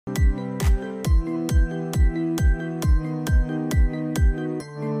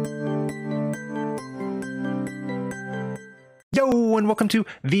and welcome to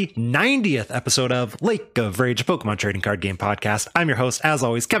the 90th episode of Lake of Rage, a Pokemon trading card game podcast. I'm your host, as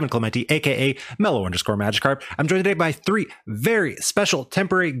always, Kevin Clementi, aka Mellow_Magikarp. I'm joined today by three very special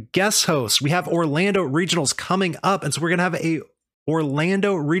temporary guest hosts. We have Orlando Regionals coming up, and so we're going to have a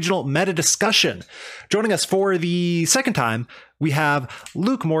Orlando Regional meta discussion. Joining us for the second time, we have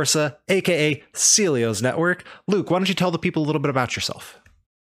Luke Morsa, aka Celios Network. Luke, why don't you tell the people a little bit about yourself?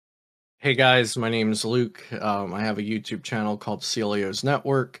 Hey guys, my name is Luke. I have a YouTube channel called Celios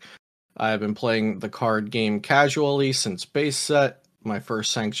Network. I've been playing the card game casually since base set. My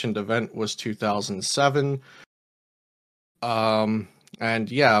first sanctioned event was 2007. And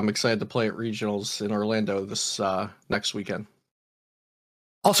yeah, I'm excited to play at regionals in Orlando this next weekend.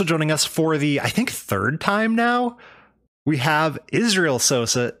 Also joining us for the, I think, third time now, we have Israel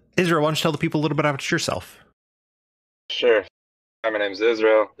Sosa. Israel, why don't you tell the people a little bit about yourself? Sure. Hi, my name is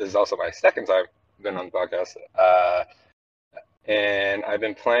Israel. This is also my second time been on the podcast. And I've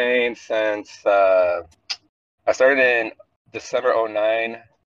been playing since I started in December 2009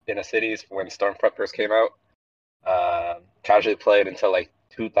 in the cities when Stormfront first came out. Casually played until like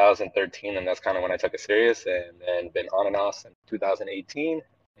 2013, and that's kind of when I took it serious, and then been on and off since 2018.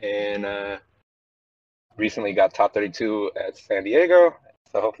 And recently got top 32 at San Diego.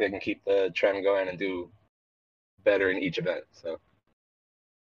 So hopefully I can keep the trend going and do better in each event.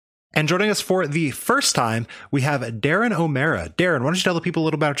 And joining us for the first time, we have Darren O'Mara. Darren, why don't you tell the people a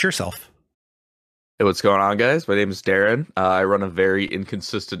little about yourself? Hey, what's going on, guys? My name is Darren. I run a very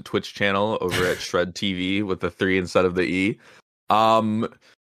inconsistent Twitch channel over at Shred TV with the 3 instead of the E.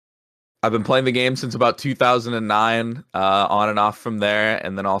 I've been playing the game since about 2009, on and off from there,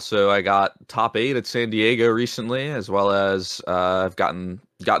 and then also I got top 8 at San Diego recently, as well as I've gotten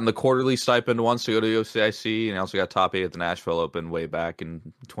the quarterly stipend once to go to the OCIC, and I also got top 8 at the Nashville Open way back in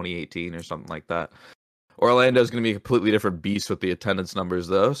 2018 or something like that. Orlando is going to be a completely different beast with the attendance numbers,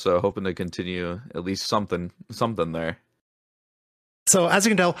 though, so hoping to continue at least something there. So as you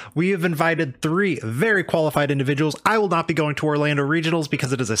can tell, we have invited 3 very qualified individuals. I will not be going to Orlando Regionals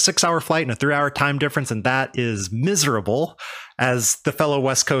because it is a 6-hour flight and a 3-hour time difference, and that is miserable. As the fellow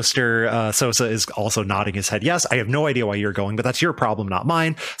West Coaster, Sosa is also nodding his head. Yes, I have no idea why you're going, but that's your problem, not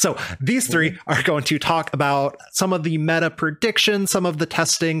mine. So these 3 are going to talk about some of the meta predictions, some of the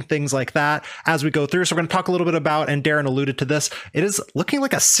testing, things like that as we go through. So we're going to talk a little bit about, and Darren alluded to this, it is looking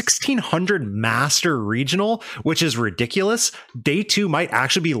like a 1600 master regional, which is ridiculous. Day 2 might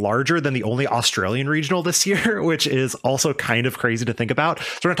actually be larger than the only Australian regional this year, which is also kind of crazy to think about. So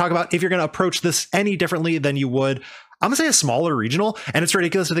we're going to talk about if you're going to approach this any differently than you would, I'm going to say, a smaller regional, and it's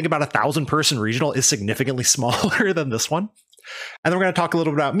ridiculous to think about 1,000-person regional is significantly smaller than this one. And then we're going to talk a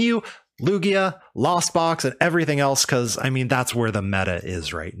little bit about Mew, Lugia, Lost Box, and everything else, because, I mean, that's where the meta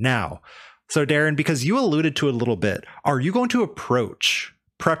is right now. So, Darren, because you alluded to it a little bit, are you going to approach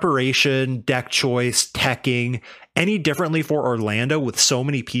preparation, deck choice, teching any differently for Orlando with so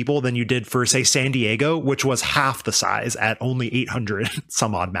many people than you did for, say, San Diego, which was half the size at only 800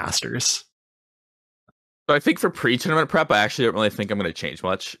 some odd masters? So I think for pre-tournament prep, I actually don't really think I'm going to change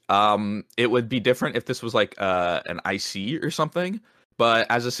much. It would be different if this was like an IC or something. But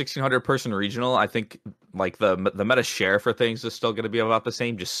as a 1,600-person regional, I think like the meta share for things is still going to be about the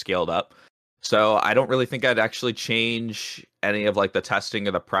same, just scaled up. So I don't really think I'd actually change any of like the testing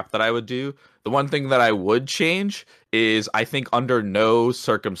or the prep that I would do. The one thing that I would change is I think under no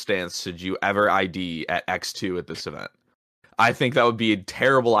circumstance should you ever ID at X2 at this event. I think that would be a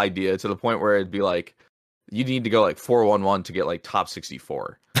terrible idea, to the point where it'd be like, you need to go like 411 to get like top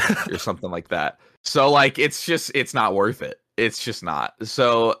 64 or something like that. So like, it's not worth it. It's just not.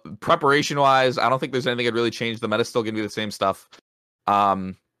 So preparation wise, I don't think there's anything that really changed. The meta's still going to be the same stuff.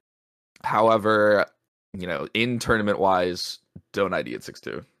 However, you know, in tournament wise, don't ID at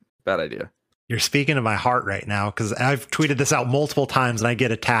 6-2. Bad idea. You're speaking to my heart right now, because I've tweeted this out multiple times and I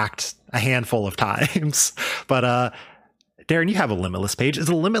get attacked a handful of times. But Darren, you have a Limitless page. Is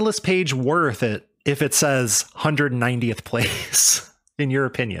a Limitless page worth it if it says 190th place, in your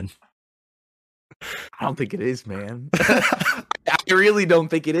opinion? I don't think it is, man. I really don't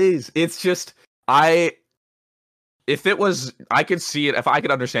think it is. It's just, if it was, I could see it, if I could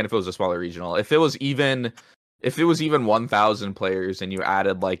understand if it was a smaller regional. If it was even 1,000 players and you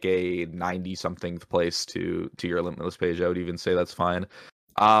added like a 90-something place to your Limitless page, I would even say that's fine.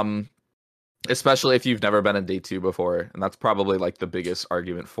 Especially if you've never been in day 2 before, and that's probably like the biggest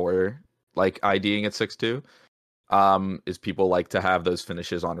argument for like IDing at 6-2, is people like to have those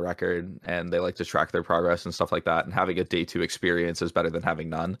finishes on record, and they like to track their progress and stuff like that, and having a day 2 experience is better than having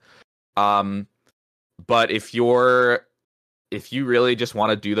none. But if you really just want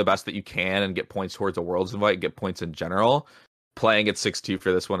to do the best that you can and get points towards a Worlds invite, get points in general, playing at 6-2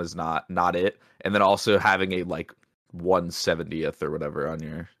 for this one is not it. And then also having a like 170th or whatever on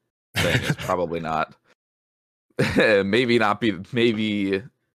your thing is probably not maybe not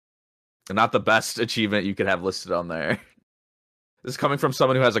the best achievement you could have listed on there. This is coming from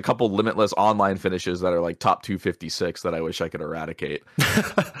someone who has a couple limitless online finishes that are like top 256 that I wish I could eradicate.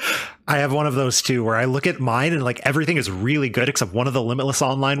 I have one of those too, where I look at mine and like everything is really good except one of the limitless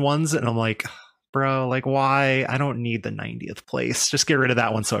online ones, and I'm like, bro, like why? I don't need the 90th place. Just get rid of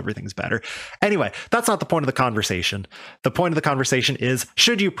that one so everything's better. Anyway, that's not the point of the conversation. The point of the conversation is,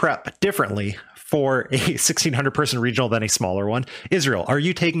 should you prep differently for a 1600 person regional than a smaller one? Israel, are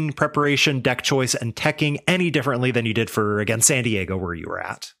you taking preparation, deck choice, and teching any differently than you did for, again, San Diego, where you were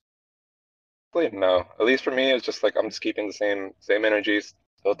at? No, at least for me, it's just like I'm just keeping the same energies,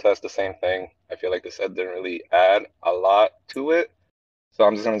 still test the same thing. I feel like the set didn't really add a lot to it, so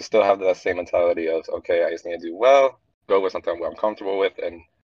I'm just gonna still have that same mentality of, okay, I just need to do well, go with something I'm comfortable with, and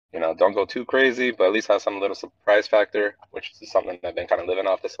don't go too crazy, but at least have some little surprise factor, which is something I've been kind of living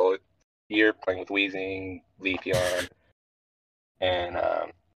off this whole year, playing with Weezing, Leafeon, and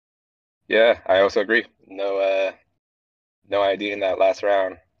yeah, I also agree. No ID in that last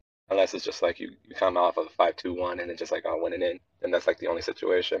round, unless it's just like you come off of a 5-2-1 and it's just like winning in, and that's like the only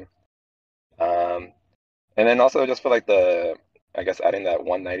situation. And then also just for like I guess adding that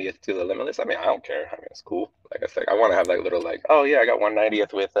 190th to the limitless. I mean, I don't care. I mean, it's cool. Like I said, I want to have like little like, oh yeah, I got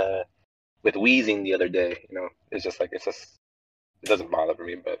 190th with Weezing the other day. It's just like it doesn't bother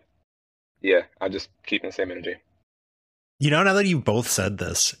me, but. Yeah, I'm just keeping the same energy. Now that you both said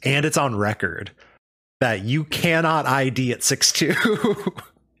this, and it's on record, that you cannot ID at 6'2".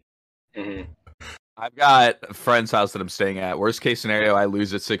 Mm-hmm. I've got a friend's house that I'm staying at. Worst case scenario, I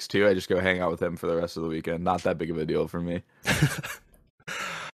lose at 6'2". I just go hang out with him for the rest of the weekend. Not that big of a deal for me.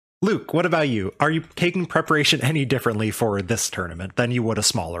 Luke, what about you? Are you taking preparation any differently for this tournament than you would a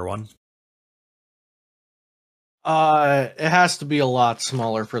smaller one? It has to be a lot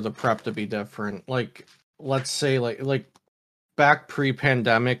smaller for the prep to be different. Like, let's say like back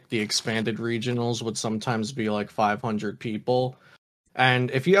pre-pandemic, the expanded regionals would sometimes be like 500 people. And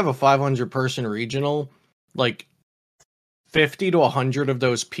if you have a 500 person regional, like 50 to 100 of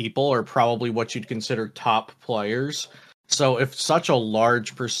those people are probably what you'd consider top players. So if such a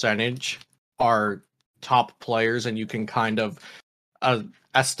large percentage are top players and you can kind of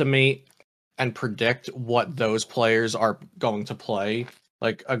estimate and predict what those players are going to play.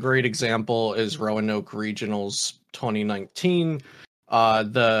 Like a great example is Roanoke Regionals 2019.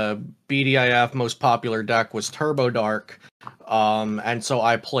 The BDIF most popular deck was Turbo Dark. And so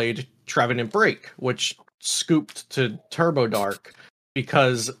I played Trevenant Break, which scooped to Turbo Dark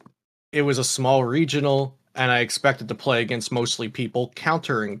because it was a small regional and I expected to play against mostly people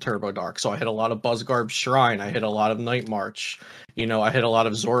countering Turbo Dark. So I hit a lot of Buzzgarb Shrine, I hit a lot of Night March, I hit a lot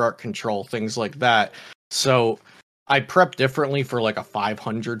of Zoroark Control, things like that. So I prep differently for like a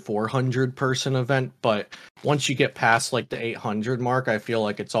 500, 400 person event, but once you get past like the 800 mark, I feel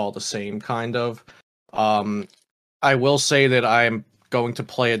like it's all the same kind of. I will say that I'm going to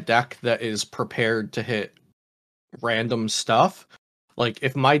play a deck that is prepared to hit random stuff. Like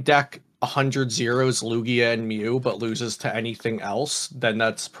if my deck 100 zeros Lugia and Mew but loses to anything else, then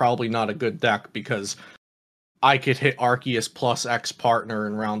that's probably not a good deck because I could hit Arceus plus X partner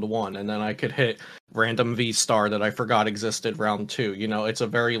in round 1, and then I could hit random V-Star that I forgot existed round 2. It's a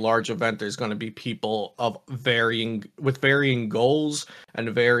very large event. There's going to be people with varying goals and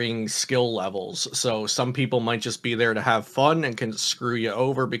varying skill levels. So some people might just be there to have fun and can screw you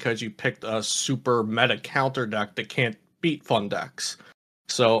over because you picked a super meta counter deck that can't beat fun decks.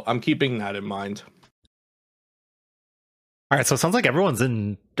 So I'm keeping that in mind. All right, so it sounds like everyone's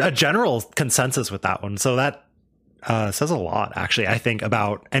in a general consensus with that one. So that says a lot, actually, I think,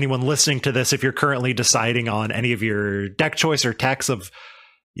 about anyone listening to this. If you're currently deciding on any of your deck choice or techs of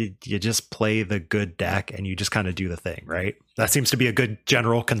you just play the good deck and you just kind of do the thing, right? That seems to be a good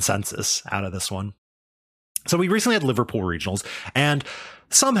general consensus out of this one. So we recently had Liverpool regionals, and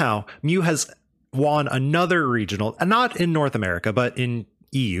somehow Mew has won another regional, and not in North America, but in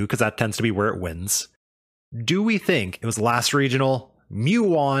EU, because that tends to be where it wins. Do we think it was last regional, Mew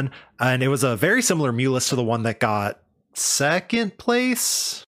won, and it was a very similar Mew list to the one that got second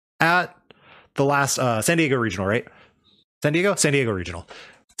place at the last San Diego regional, right? San Diego regional.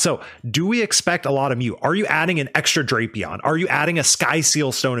 So do we expect a lot of Mew? Are you adding an extra Drapion? Are you adding a Sky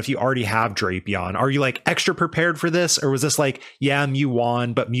Seal Stone if you already have Drapion? Are you like extra prepared for this? Or was this like, yeah, Mew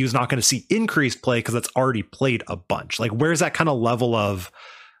won, but Mew's not going to see increased play because it's already played a bunch? Like, where's that kind of level of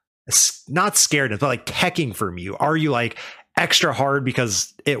not scaredness, but like teching for Mew? Are you like extra hard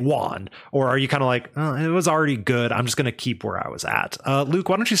because it won? Or are you kind of like, oh, it was already good, I'm just going to keep where I was at? Luke,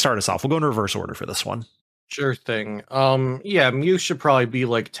 why don't you start us off? We'll go in reverse order for this one. Sure thing. Yeah, Mew should probably be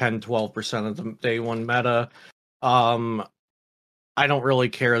like 10-12% of the day one meta. I don't really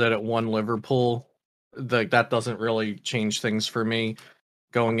care that it won Liverpool. That doesn't really change things for me.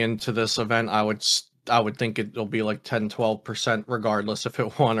 Going into this event, I would think it'll be like 10-12% regardless if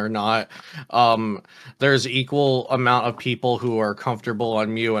it won or not. There's equal amount of people who are comfortable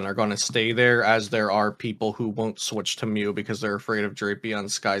on Mew and are going to stay there, as there are people who won't switch to Mew because they're afraid of Drapion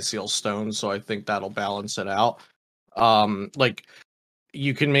Skyseal Stone. So I think that'll balance it out. Like,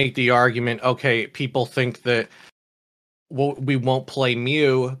 you can make the argument, okay, people think that we won't play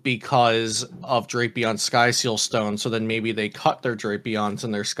Mew because of Drapion Skyseal Stone, so then maybe they cut their Drapions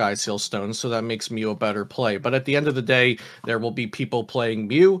and their Skyseal Stones, so that makes Mew a better play. But at the end of the day, there will be people playing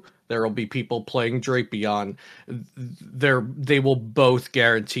Mew, there will be people playing Drapion. They will both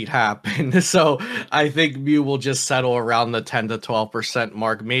guaranteed happen. So I think Mew will just settle around the 10-12%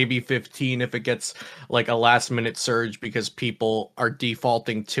 mark, maybe 15 if it gets like a last minute surge because people are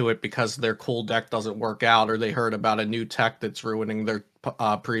defaulting to it because their cool deck doesn't work out, or they heard about a new tech that's ruining their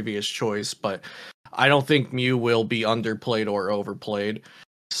previous choice. But I don't think Mew will be underplayed or overplayed.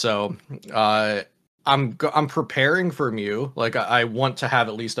 So I'm preparing for Mew. Like, I want to have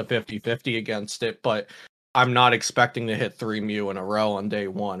at least a 50-50 against it, but I'm not expecting to hit 3 Mew in a row on day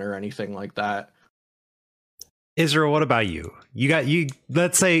one or anything like that. Israel, what about you?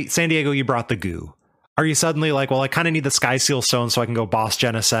 Let's say San Diego, you brought the goo. Are you suddenly like, well, I kind of need the Skyseal Stone so I can go boss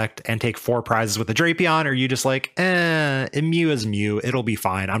Genesect and take 4 prizes with the Drapion? Or are you just like, Mew is Mew, it'll be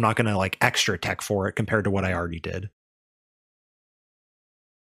fine, I'm not going to like extra tech for it compared to what I already did?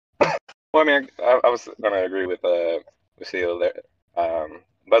 Well, I mean, I was going to agree with Seal there.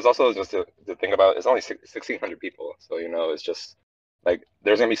 But it's also just to think about, it's only 1,600 people. So, it's just like,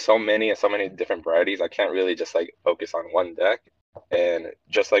 there's going to be so many and so many different varieties. I can't really just like focus on one deck. And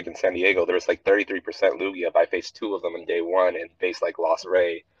just like in San Diego, there was like 33% Lugia, but I faced 2 of them in day one and faced like Lost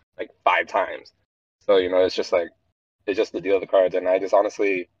Ray like 5 times. So, it's just like, it's just the deal of the cards. And I just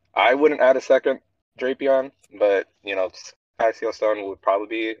honestly, I wouldn't add a second Drapion, but, Skyseal Stone would probably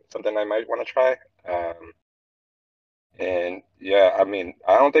be something I might want to try. And yeah, I mean,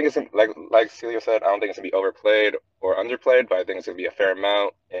 I don't think it's like Celia said, I don't think it's gonna be overplayed or underplayed, but I think it's gonna be a fair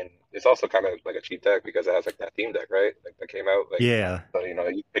amount. And it's also kind of like a cheap deck because it has like that theme deck, right? Like that came out. Like, yeah. So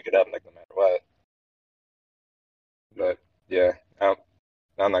you pick it up like no matter what. But yeah, I'm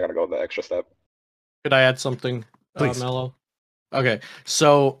not gonna go the extra step. Could I add something, Mello? Okay,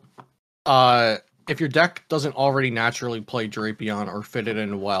 so if your deck doesn't already naturally play Drapion or fit it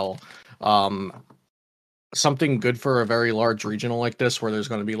in well, something good for a very large regional like this, where there's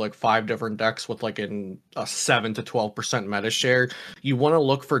going to be like 5 different decks with like a 7 to 12% meta share, you want to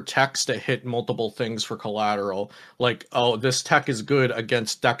look for techs that hit multiple things for collateral. Like, oh, this tech is good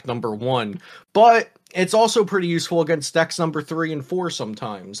against deck number 1, but it's also pretty useful against decks number 3 and 4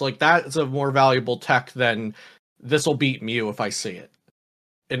 sometimes. Like, that's a more valuable tech than this will beat Mew if I see it,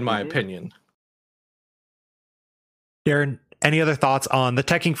 in my opinion. Darren, any other thoughts on the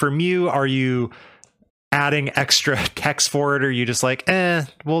teching for Mew? Are you adding extra text for it, or are you just like,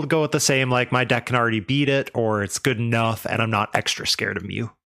 we'll go with the same, like my deck can already beat it, or it's good enough and I'm not extra scared of Mew?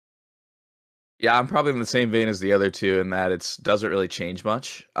 Yeah, I'm probably in the same vein as the other two in that it doesn't really change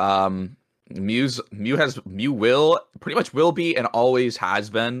much. Mew will be and always has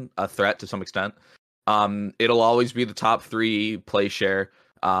been a threat to some extent. It'll always be the top 3 play share.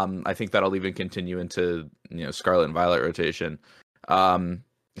 I think that'll even continue into Scarlet and Violet rotation.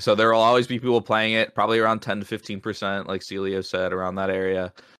 So there will always be people playing it, probably around 10 to 15%, like Celio said, around that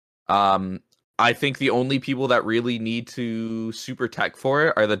area. I think the only people that really need to super tech for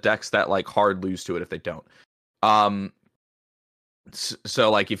it are the decks that like hard lose to it if they don't.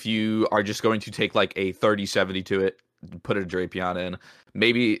 So like if you are just going to take like a 30-70 to it, put a Drapion in,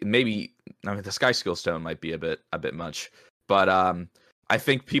 maybe I mean the Skyseal Stone might be a bit much, but I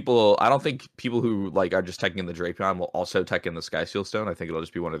don't think people who like are just teching the Drapion will also tech in the Skyseal Stone. I think it'll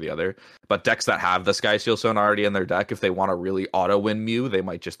just be one or the other. But decks that have the Skyseal Stone already in their deck, if they want to really auto win Mew, they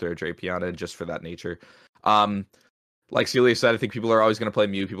might just throw Drapion in just for that nature. Like Celia said, I think people are always going to play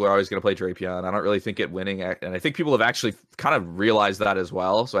Mew. People are always going to play Drapion. I don't really think it winning, and I think people have actually kind of realized that as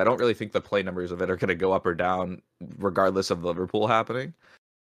well. So I don't really think the play numbers of it are going to go up or down regardless of Liverpool happening.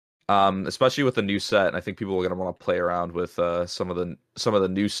 Especially with the new set, and I think people are going to want to play around with some of the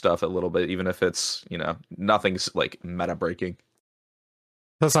new stuff a little bit, even if it's nothing's like meta breaking.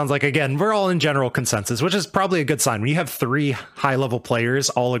 So it sounds like, again, we're all in general consensus, which is probably a good sign. When you have 3 high-level players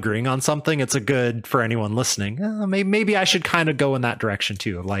all agreeing on something, it's a good for anyone listening. Maybe I should kind of go in that direction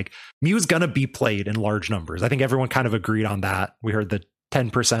too. Like, Mew's going to be played in large numbers. I think everyone kind of agreed on that. We heard the 10%,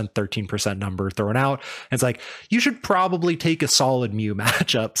 13% number thrown out. It's like, you should probably take a solid Mew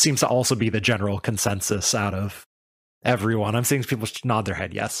matchup. Seems to also be the general consensus out of everyone. I'm seeing people nod their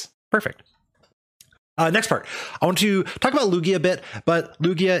head yes. Perfect. Next part, I want to talk about Lugia a bit, but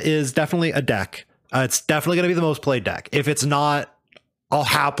Lugia is definitely a deck. It's definitely going to be the most played deck. If it's not, I'll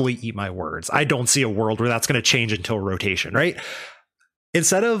happily eat my words. I don't see a world where that's going to change until rotation, right?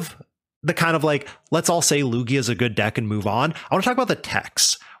 Instead of the kind of like, let's all say Lugia is a good deck and move on, I want to talk about the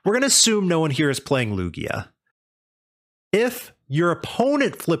techs. We're going to assume no one here is playing Lugia. If your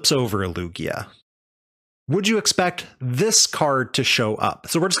opponent flips over a Lugia, would you expect this card to show up?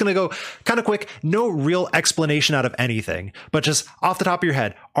 So we're just going to go kind of quick, no real explanation out of anything, but just off the top of your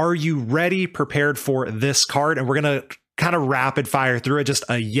head, are you ready, prepared for this card? And we're going to kind of rapid fire through it, just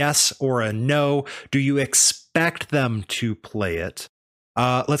a yes or a no. Do you expect them to play it?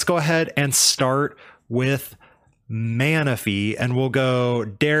 Let's go ahead and start with Manaphy, and we'll go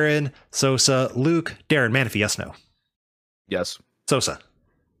Darren, Sosa, Luke. Darren, Manaphy, yes, no? Yes. Sosa?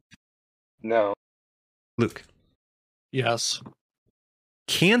 No. Luke? Yes.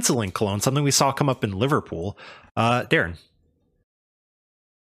 Canceling Cologne, something we saw come up in Liverpool. Darren?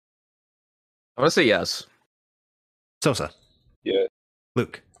 I want to say yes. Sosa? Yeah.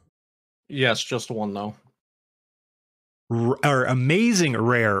 Luke? Yes, just one though. Or amazing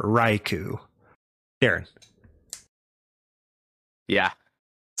rare Raikou. Darren? Yeah.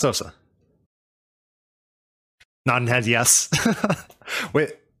 Sosa? Nodding head yes.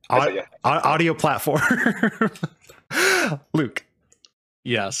 Wait. Yeah. Audio platform. Luke?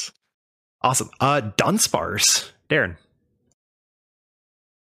 Yes. Awesome. Dunsparce. Darren?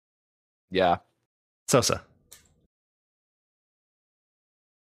 Yeah. Sosa?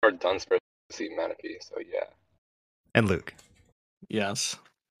 Or Dunsparce to see Manaphy, so yeah. And Luke? Yes.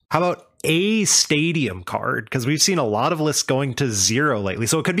 How about a stadium card? Because we've seen a lot of lists going to 0 lately.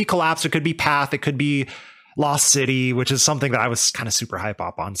 So it could be Collapse, it could be Path, it could be Lost City, which is something that I was kind of super hype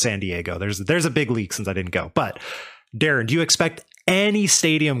up on. San Diego. There's a big leak since I didn't go. But Darren, do you expect any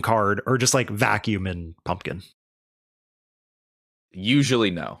stadium card or just like Vacuum and Pumpkin? Usually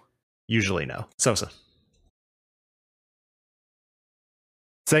no. Usually no. Sosa?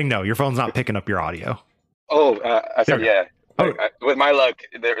 Saying no. Your phone's not picking up your audio. Oh, I said yeah. Oh. With my luck,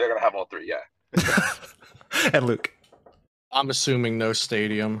 they're going to have all 3, yeah. And Luke? I'm assuming no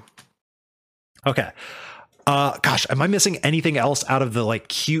stadium. Okay. Gosh, am I missing anything else out of the like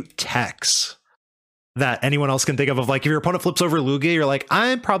cute techs that anyone else can think of like if your opponent flips over Lugia, you're like,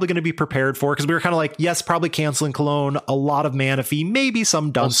 I'm probably going to be prepared for, because we were kind of like, yes, probably Canceling Cologne, a lot of Manaphy, maybe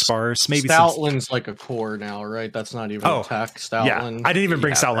some Dunsparce, maybe Stoutland's like a core now, right? That's not even a tech. Stoutland. Yeah, I didn't even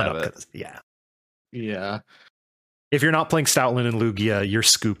bring Stoutland up. Yeah. If you're not playing Stoutland and Lugia, you're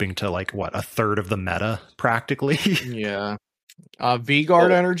scooping to like what, a third of the meta practically. Yeah.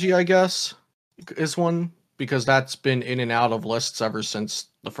 V-Guard Energy, I guess, is one, because that's been in and out of lists ever since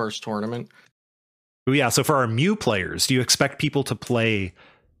the first tournament. Oh, yeah, so for our Mew players, do you expect people to play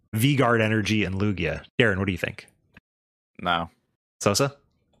V-Guard Energy and Lugia? Darren, what do you think? No. Sosa?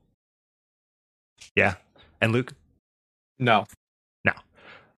 Yeah. And Luke? No.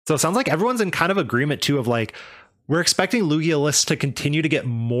 So it sounds like everyone's in kind of agreement too of like, we're expecting Lugia lists to continue to get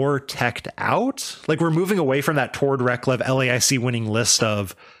more teched out. Like we're moving away from that Tord Reklev LAIC winning list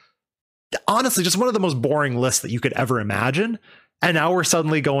of honestly just one of the most boring lists that you could ever imagine. And now we're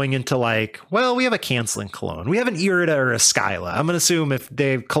suddenly going into like, well, we have a Canceling Cologne. We have an Irida or a Skyla. I'm going to assume if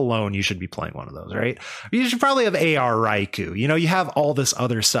they have Cologne, you should be playing one of those, right? You should probably have AR Raikou. You know, you have all this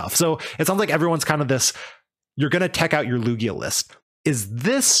other stuff. So it sounds like everyone's kind of this, you're going to tech out your Lugia list. Is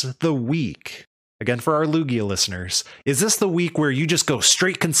this the week, again, for our Lugia listeners, is this the week where you just go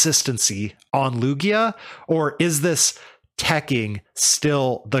straight consistency on Lugia? Or is this teching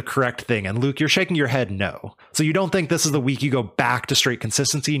still the correct thing? And Luke, you're shaking your head no. So you don't think this is the week you go back to straight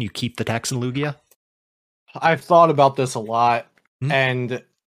consistency and you keep the techs in Lugia? I've thought about this a lot. And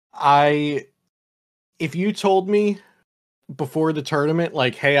if you told me before the tournament,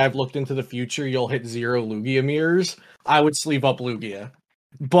 like, hey, I've looked into the future, you'll hit 0 Lugia mirrors, I would sleeve up Lugia.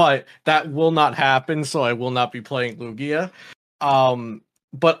 But that will not happen, so I will not be playing Lugia.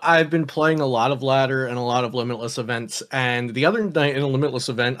 But I've been playing a lot of ladder and a lot of limitless events, and the other night in a limitless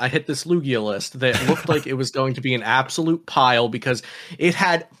event, I hit this Lugia list that looked like it was going to be an absolute pile because it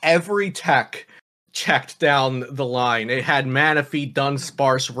had every tech checked down the line. It had Manaphy,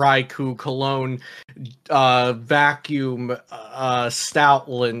 Dunsparce, Raikou, Cologne, Vacuum,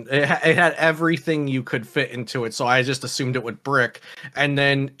 Stoutland. It had everything you could fit into it, so I just assumed it would brick. And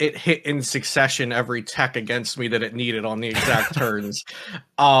then it hit in succession every tech against me that it needed on the exact turns.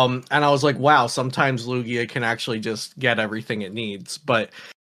 And I was like, wow, sometimes Lugia can actually just get everything it needs. But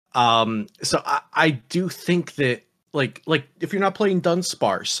so I do think that like if you're not playing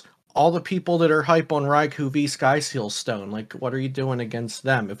Dunsparce, all the people that are hype on Raikou v Skyseal Stone, like, what are you doing against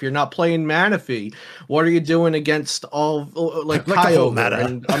them? If you're not playing Manaphy, what are you doing against all, like Kyogre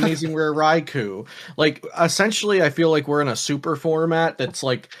and Amazing Rare Raikou? Like, essentially, I feel like we're in a super format that's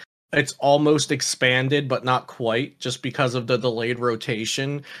like, it's almost expanded, but not quite, just because of the delayed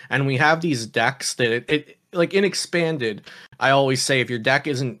rotation. And we have these decks that it like in expanded, I always say if your deck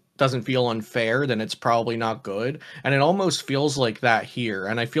doesn't feel unfair, then it's probably not good. And it almost feels like that here.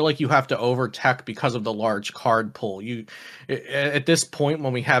 And I feel like you have to over tech because of the large card pool. At this point,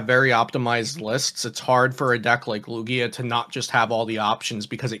 when we have very optimized lists, it's hard for a deck like Lugia to not just have all the options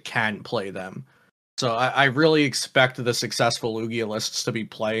because it can play them. So I really expect the successful Lugia lists to be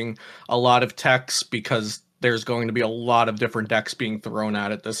playing a lot of techs because there's going to be a lot of different decks being thrown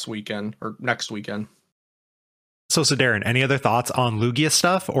at it this weekend or next weekend. So Darren, any other thoughts on Lugia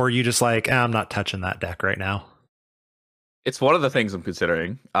stuff, or are you just like, I'm not touching that deck right now? It's one of the things I'm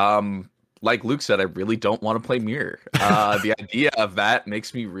considering. Like Luke said, I really don't want to play Mirror. The idea of that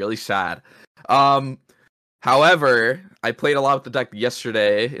makes me really sad. However, I played a lot with the deck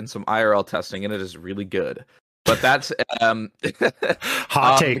yesterday in some IRL testing, and it is really good. But that's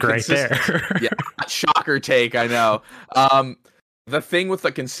hot take right there. Yeah, shocker take, I know. The thing with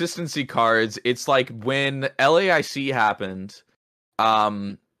the consistency cards, it's like when LAIC happened,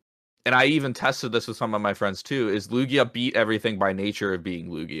 and I even tested this with some of my friends too, is Lugia beat everything by nature of being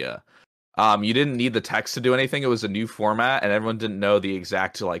Lugia. You didn't need the text to do anything. It was a new format, and everyone didn't know the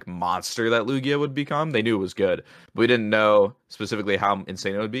exact like monster that Lugia would become. They knew it was good, but we didn't know specifically how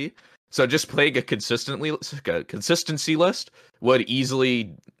insane it would be. So just playing a consistency list would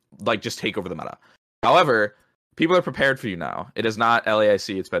easily like just take over the meta. However, people are prepared for you now. It is not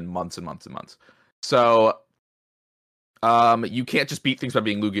LAIC. It's been months and months and months. So you can't just beat things by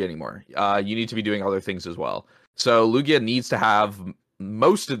being Lugia anymore. You need to be doing other things as well. So Lugia needs to have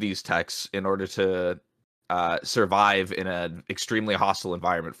most of these techs in order to survive in an extremely hostile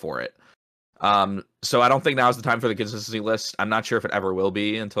environment for it. So I don't think now is the time for the consistency list. I'm not sure if it ever will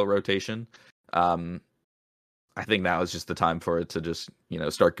be until rotation. I think now is just the time for it to just,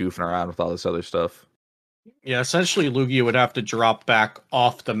 start goofing around with all this other stuff. Yeah, essentially Lugia would have to drop back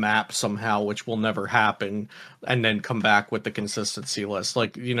off the map somehow, which will never happen, and then come back with the consistency list.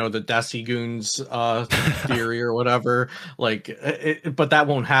 Like, the Decigoons theory or whatever. Like, but that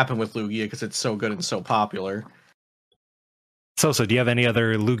won't happen with Lugia because it's so good and so popular. So do you have any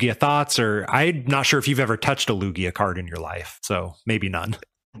other Lugia thoughts? Or I'm not sure if you've ever touched a Lugia card in your life, so maybe none.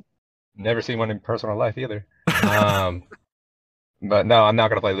 Never seen one in personal life either. But no, I'm not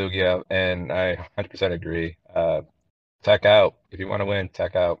going to play Lugia, and I 100% agree. Tech out. If you want to win,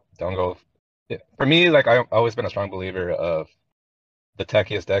 tech out. Don't go... For me, like, I've always been a strong believer of the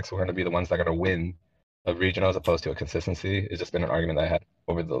techiest decks are going to be the ones that are going to win of regional as opposed to a consistency. It's just been an argument that I had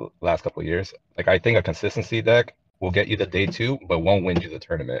over the last couple of years. Like, I think a consistency deck will get you the day 2, but won't win you the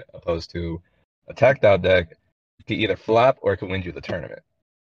tournament, opposed to a teched out deck can either flop or it can win you the tournament.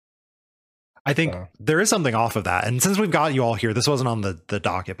 I think there is something off of that. And since we've got you all here, this wasn't on the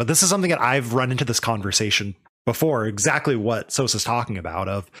docket, but this is something that I've run into this conversation before, exactly what Sosa's talking about.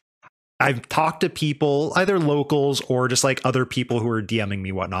 I've talked to people, either locals or just like other people who are DMing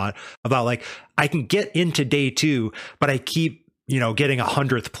me, whatnot, about like, I can get into day 2, but I keep, getting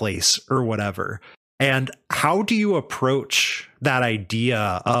 100th place or whatever. And how do you approach that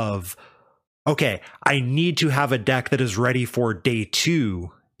idea of, okay, I need to have a deck that is ready for day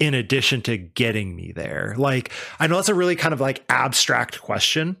 2 in addition to getting me there? Like, I know that's a really kind of like abstract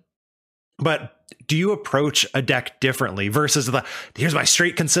question, but do you approach a deck differently versus here's my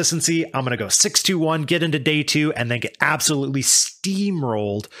straight consistency, I'm going to go 6-2-1, get into day 2, and then get absolutely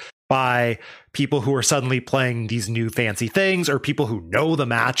steamrolled by people who are suddenly playing these new fancy things, or people who know the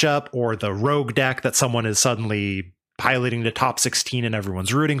matchup, or the rogue deck that someone is suddenly piloting to top 16 and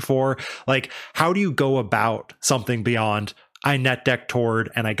everyone's rooting for? Like, how do you go about something beyond I net deck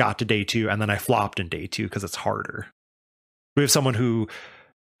toward and I got to day 2 and then I flopped in day 2 because it's harder? We have someone who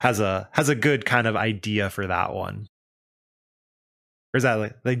has a good kind of idea for that one. Or is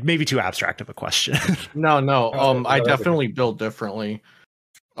that like maybe too abstract of a question? No. I definitely build differently.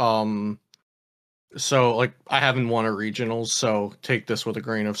 So like I haven't won a regionals, so take this with a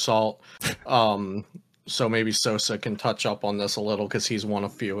grain of salt. So maybe Sosa can touch up on this a little because he's won a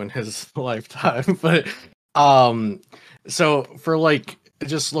few in his lifetime. But so for like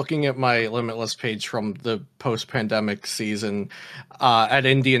just looking at my Limitless page from the post-pandemic season, at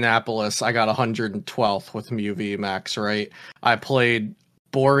Indianapolis, I got 112th with Mew VMAX, right? I played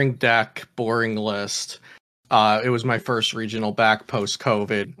boring deck, boring list. It was my first regional back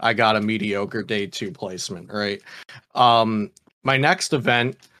post-COVID. I got a mediocre day 2 placement, right? My next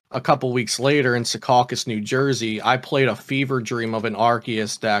event, a couple weeks later in Secaucus, New Jersey, I played a fever dream of an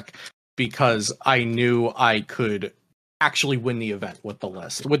Arceus deck because I knew I could actually win the event with the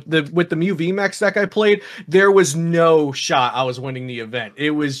list. With the Mew VMAX deck I played, there was no shot I was winning the event.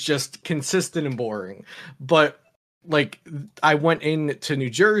 It was just consistent and boring. But like I went into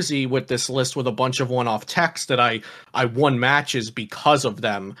New Jersey with this list with a bunch of one-off techs that I won matches because of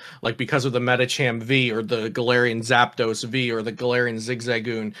them, like because of the Metacham V or the Galarian Zapdos V or the Galarian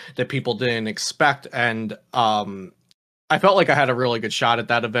Zigzagoon that people didn't expect. And I felt like I had a really good shot at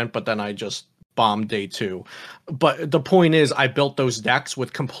that event, but then I just bombed day 2. But the point is I built those decks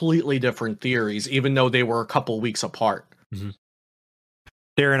with completely different theories, even though they were a couple weeks apart. Mm-hmm.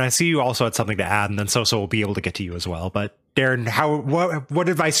 Darren, I see you also had something to add, and then Sosa will be able to get to you as well. But Darren, what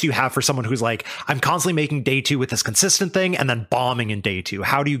advice do you have for someone who's like, I'm constantly making day 2 with this consistent thing and then bombing in day 2?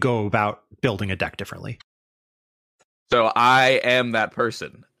 How do you go about building a deck differently? So I am that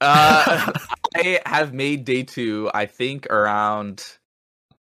person. I have made day 2, I think, around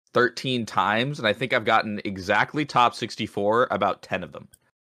 13 times, and I think I've gotten exactly top 64 about 10 of them.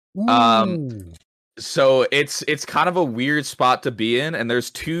 So it's kind of a weird spot to be in, and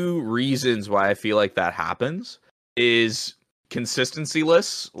there's 2 reasons why I feel like that happens. Is consistency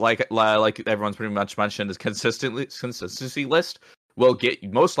lists, like everyone's pretty much mentioned, is consistency list will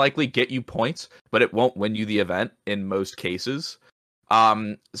most likely get you points, but it won't win you the event in most cases.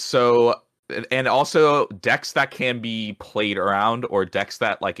 So and also decks that can be played around, or decks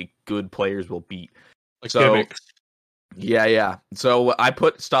that like good players will beat. Like so gimmicks. Yeah. So I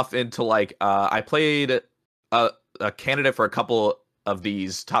put stuff into like I played a candidate for a couple of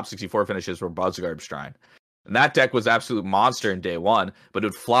these top 64 finishes for Buzzgarb Shrine. And that deck was absolute monster in day 1, but it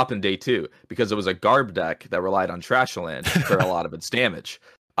would flop in day 2 because it was a Garb deck that relied on Trashalanche for a lot of its damage.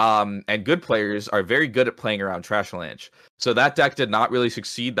 And good players are very good at playing around Trashalanche. So that deck did not really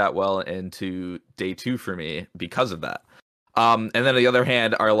succeed that well into day 2 for me because of that. And then on the other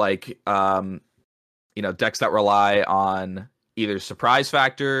hand are like decks that rely on either surprise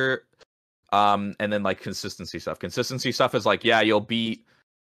factor, and then like consistency stuff. Consistency stuff is like, yeah, you'll beat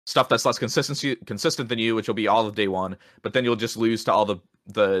stuff that's less consistent than you, which will be all of day 1, but then you'll just lose to all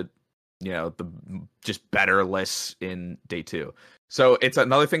the just better lists in day 2. So it's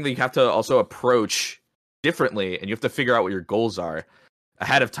another thing that you have to also approach differently, and you have to figure out what your goals are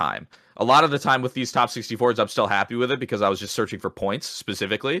ahead of time. A lot of the time with these top 64s, I'm still happy with it because I was just searching for points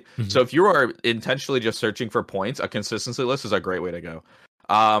specifically. Mm-hmm. So if you are intentionally just searching for points, a consistency list is a great way to go.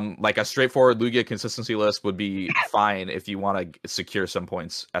 Like a straightforward Lugia consistency list would be fine if you want to secure some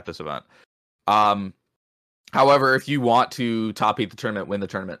points at this event. However, if you want to top 8 the tournament, win the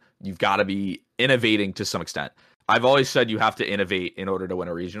tournament, you've got to be innovating to some extent. I've always said you have to innovate in order to win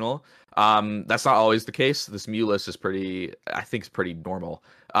a regional. That's not always the case. This Mew list is pretty normal.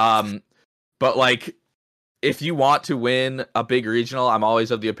 But like, if you want to win a big regional, I'm always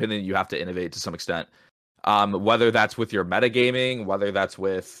of the opinion you have to innovate to some extent. Whether that's with your metagaming, whether that's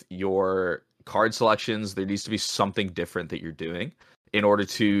with your card selections, there needs to be something different that you're doing in order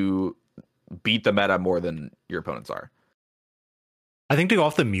to beat the meta more than your opponents are. I think to go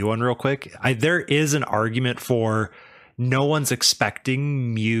off the Mew one real quick, there is an argument for no one's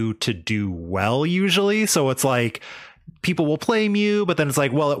expecting Mew to do well usually. So it's like people will play Mew, but then it's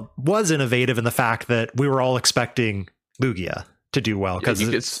like, well, it was innovative in the fact that we were all expecting Lugia to do well because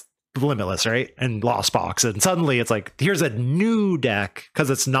it's Limitless, right? And Lost Box. And suddenly it's like, here's a new deck because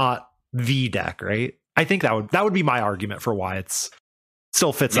it's not the deck, right? I think that would be my argument for why it's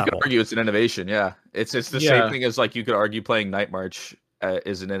still fits that. You could argue it's an innovation, yeah. It's the same thing as like you could argue playing Night March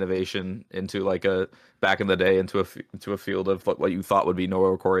is an innovation into like a back in the day into a field of what you thought would be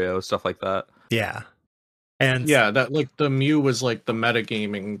Noro Choreo, stuff like that. Yeah. And yeah, that like the Mew was like the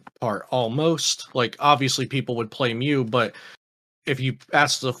metagaming part almost. Like obviously people would play Mew, but if you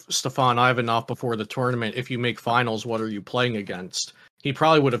asked Stefan Ivanov before the tournament, if you make finals, what are you playing against? He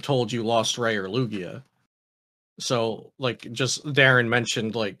probably would have told you Lost Ray or Lugia. So like just Darren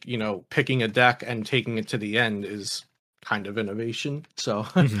mentioned, like, picking a deck and taking it to the end is kind of innovation. So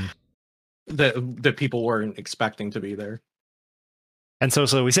that people weren't expecting to be there. And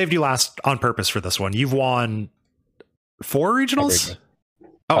so we saved you last on purpose for this one. You've won 4 regionals?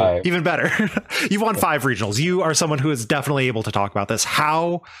 Oh, 5. even better. You've won 5 regionals. You are someone who is definitely able to talk about this.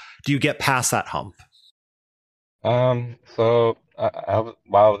 How do you get past that hump? So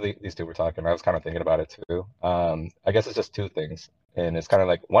while these two were talking, I was kind of thinking about it too. I guess it's just 2 things, and it's kind of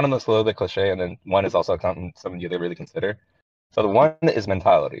like one of them's a little bit cliche, and then one is also something you they really consider. So the one is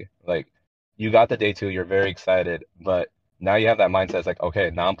mentality. Like, you got the day 2, you're very excited, but now you have that mindset. It's like,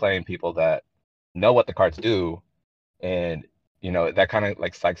 okay, now I'm playing people that know what the cards do, and that kind of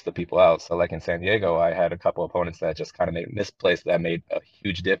like psychs the people out. So like in San Diego, I had a couple opponents that just kind of made misplays that made a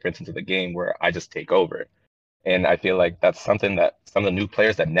huge difference into the game where I just take over. And I feel like that's something that some of the new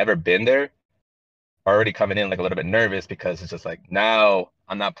players that never been there are already coming in like a little bit nervous, because it's just like, now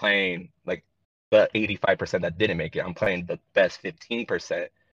I'm not playing like the 85% that didn't make it. I'm playing the best 15%.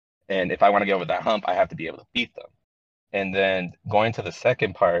 And if I want to get over that hump, I have to be able to beat them. And then going to the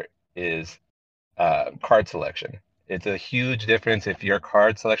second part is card selection. It's a huge difference if your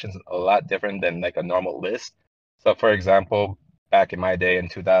card selection is a lot different than like a normal list. So for example, back in my day in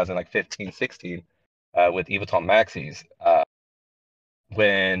 2015, 16, with Yveltal Maxis,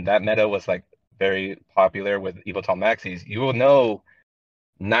 when that meta was like very popular with Yveltal Maxis, you will know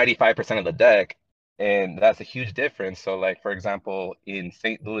 95% of the deck, and that's a huge difference. So like, for example, in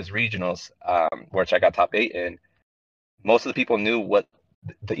St. Louis regionals, which I got top 8 in, most of the people knew what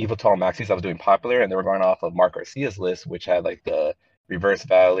the Yveltal Maxis I was doing popular, and they were going off of Mark Garcia's list, which had like the Reverse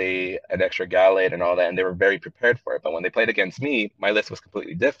Valley, an extra Gallade, and all that, and they were very prepared for it. But when they played against me, my list was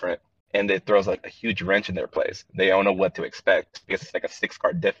completely different, and it throws like a huge wrench in their plays. They don't know what to expect because it's like a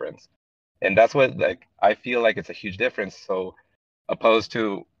 6-card difference, and that's what like I feel like it's a huge difference. So opposed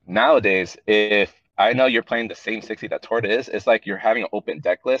to nowadays, if I know you're playing the same 60 that Tord is, it's like you're having an open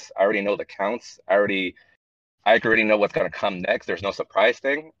deck list. I already know the counts. I already know what's going to come next. There's no surprise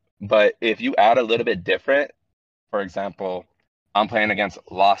thing. But if you add a little bit different, for example, I'm playing against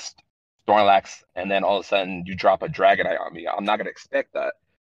Lost Snorlax, and then all of a sudden you drop a Dragonite on me. I'm not going to expect that.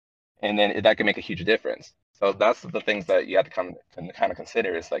 And then that can make a huge difference. So that's the things that you have to kind of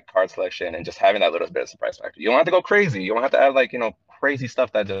consider, is like card selection and just having that little bit of surprise factor. You don't have to go crazy. You don't have to add like, crazy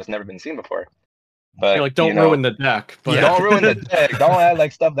stuff that just never been seen before. But like, don't ruin the deck. But don't ruin the deck. Don't add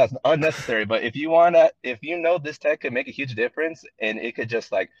like stuff that's unnecessary. But if you know this deck could make a huge difference and it could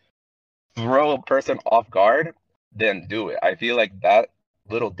just like throw a person off guard, then do it. I feel like that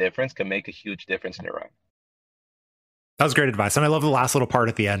little difference can make a huge difference in your run. That was great advice. And I love the last little part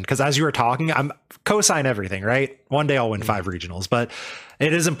at the end, because as you were talking, I'm co-sign everything, right? One day I'll win 5 regionals, but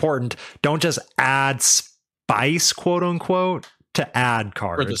it is important. Don't just add spice, quote unquote, to add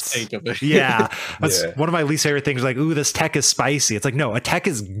cards. For the sake of it. Yeah. That's one of my least favorite things. Like, ooh, this tech is spicy. It's like, no, a tech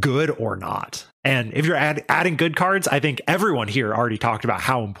is good or not. And if you're adding good cards, I think everyone here already talked about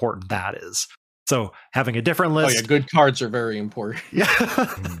how important that is. So having a different list. Oh yeah, good cards are very important. Yeah.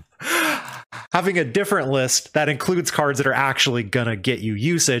 Having a different list that includes cards that are actually gonna get you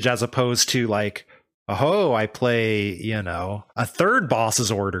usage, as opposed to like, oh, I play, a third boss's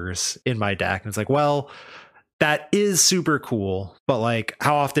orders in my deck. And it's like, well, that is super cool, but like,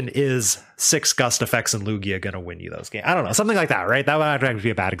 how often is 6 Gust effects and Lugia gonna win you those games? I don't know, something like that, right? That would actually be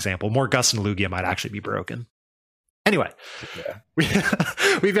a bad example. More Gust and Lugia might actually be broken. Anyway,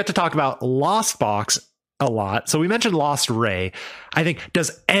 we've got to talk about Lost Box a lot. So we mentioned Lost Ray. I think,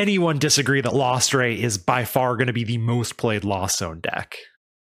 does anyone disagree that Lost Ray is by far going to be the most played Lost Zone deck?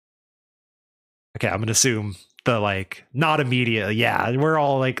 Okay, I'm going to assume not immediate. Yeah, we're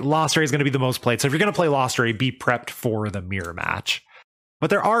all like, Lost Ray is going to be the most played. So if you're going to play Lost Ray, be prepped for the mirror match.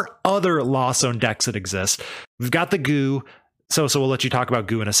 But there are other Lost Zone decks that exist. We've got the Goo. So we'll let you talk about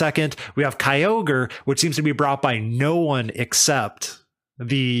Goo in a second. We have Kyogre, which seems to be brought by no one except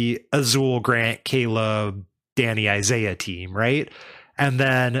the Azul, Grant, Caleb, Danny, Isaiah team, right? And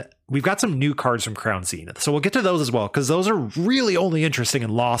then we've got some new cards from Crown Zenith. So we'll get to those as well, because those are really only interesting in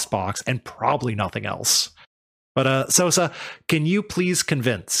Lost Box and probably nothing else. But Sosa, can you please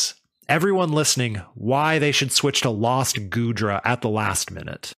convince everyone listening why they should switch to Lost Goodra at the last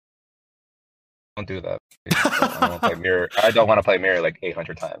minute? Don't do that. I don't want to play Mirror like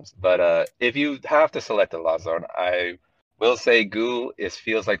 800 times. But if you have to select a Lost Zone, I will say Goo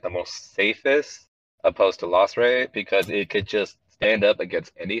feels like the most safest opposed to Lost Ray, because it could just stand up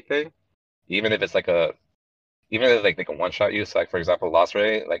against anything, even if it's like a one-shot use. Like for example, Lost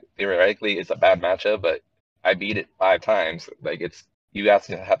Ray, like theoretically it's a bad matchup, but I beat it 5 times. Like you guys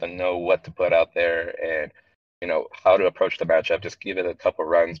have to know what to put out there and how to approach the matchup. Just give it a couple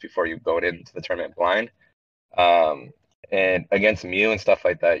runs before you go into the tournament blind. And against Mew and stuff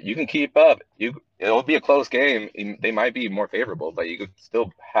like that, you can keep up. It'll be a close game. They might be more favorable, but you could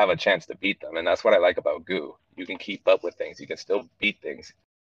still have a chance to beat them. And that's what I like about Goo. You can keep up with things. You can still beat things.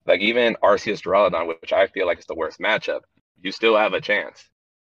 Like even Arceus Duraludon, which I feel like is the worst matchup, you still have a chance.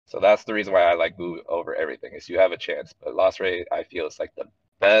 So that's the reason why I like Goo over everything, is you have a chance. But Lost Ray, I feel, is like the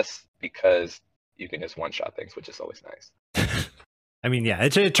best because you can just one-shot things, which is always nice. I mean, yeah,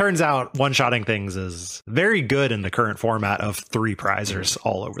 it turns out one-shotting things is very good in the current format of 3 prizers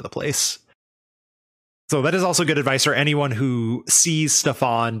all over the place. So that is also good advice for anyone who sees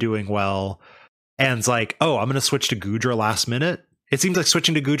Stefan doing well and's like, oh, I'm going to switch to Goodra last minute. It seems like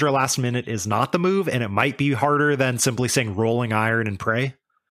switching to Goodra last minute is not the move, and it might be harder than simply saying Rolling Iron and Pray.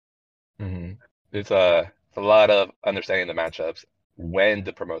 Mm-hmm. It's a lot of understanding the matchups, when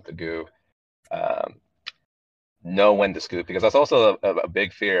to promote the Goo, know when to scoop, because that's also a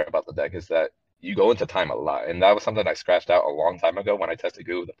big fear about the deck, is that you go into time a lot, and that was something I scratched out a long time ago when I tested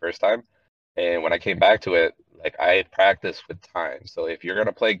Goo the first time. And when I came back to it, like, I had practiced with time. So if you're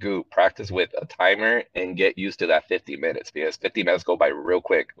gonna play Goo, practice with a timer and get used to that 50 minutes, because 50 minutes go by real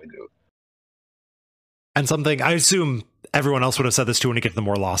quick with Goo. And something I assume everyone else would have said this too when you get to the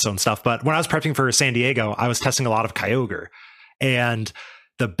more Lost Zone stuff, but when I was prepping for San Diego, I was testing a lot of Kyogre. And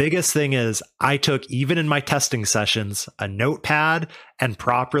the biggest thing is I took, even in my testing sessions, a notepad and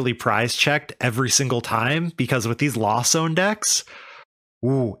properly prize checked every single time, because with these Lost Zone decks,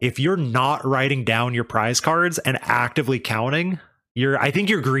 if you're not writing down your prize cards and actively counting, I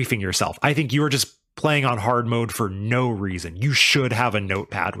think you're griefing yourself. I think you are just playing on hard mode for no reason. You should have a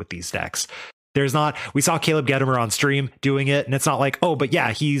notepad with these decks. We saw Caleb Gedimer on stream doing it, and it's not like, oh, but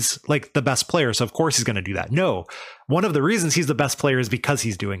yeah, he's like the best player, so of course he's going to do that. No, one of the reasons he's the best player is because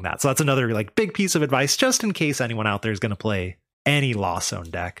he's doing that. So that's another like big piece of advice, just in case anyone out there is going to play any Lost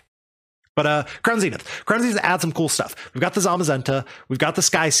Zone deck. But Crown Zenith add some cool stuff. We've got the Zamazenta, we've got the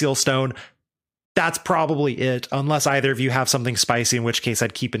Sky Seal Stone. That's probably it, unless either of you have something spicy, in which case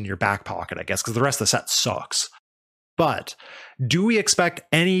I'd keep in your back pocket, I guess, because the rest of the set sucks. But do we expect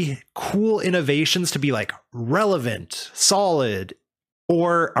any cool innovations to be like relevant, solid,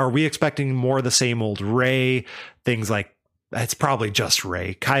 or are we expecting more the same old Ray? Things like, it's probably just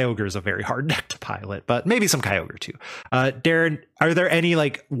Ray. Kyogre is a very hard deck to pilot, but maybe some Kyogre too. Darren, are there any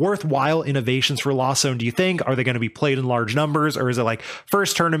like worthwhile innovations for Lost Zone, do you think? Are they going to be played in large numbers, or is it like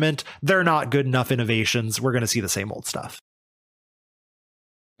first tournament, they're not good enough innovations, we're going to see the same old stuff?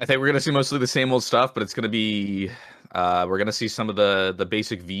 I think we're going to see mostly the same old stuff, but it's going to be we're going to see some of the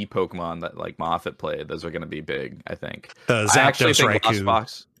basic V Pokemon that like Moffat played. Those are going to be big, I think. The Zapdos, I actually think Raikou. Lost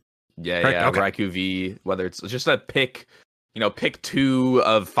Box. Yeah, okay. Raikou V, whether it's just a pick 2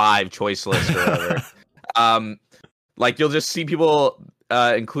 of 5 choice list or whatever. Like you'll just see people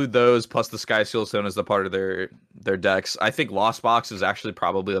include those plus the Sky Seal Stone as the part of their decks. I think Lost Box is actually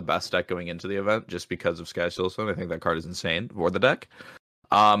probably the best deck going into the event just because of Sky Seal Stone. I think that card is insane for the deck.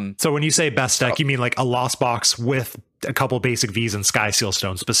 So when you say best deck, you mean like a Lost Box with a couple basic Vs and Sky Seal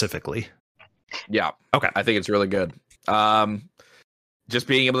Stone specifically? Yeah. Okay. I think it's really good. Just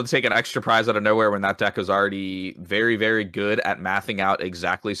being able to take an extra prize out of nowhere when that deck is already very, very good at mathing out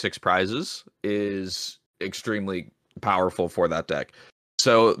exactly 6 prizes is extremely powerful for that deck.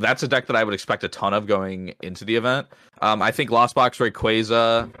 So that's a deck that I would expect a ton of going into the event. I think Lost Box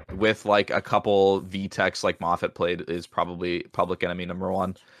Rayquaza with like a couple V-Techs like Moffat played is probably Public Enemy number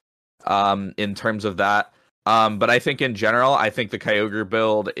 1 in terms of that. But I think in general, I think the Kyogre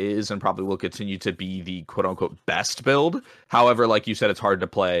build is and probably will continue to be the quote-unquote best build. However, like you said, it's hard to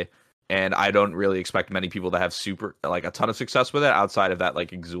play, and I don't really expect many people to have a ton of success with it outside of that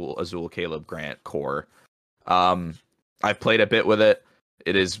like Azul, Caleb, Grant core. I've played a bit with it.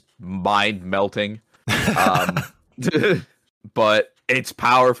 It is mind-melting, but it's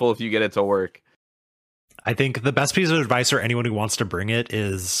powerful if you get it to work. I think the best piece of advice for anyone who wants to bring it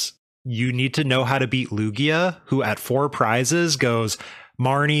is you need to know how to beat Lugia, who at 4 prizes goes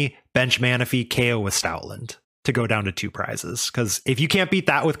Marnie, Bench Manaphy, KO with Stoutland to go down to 2 prizes. Because if you can't beat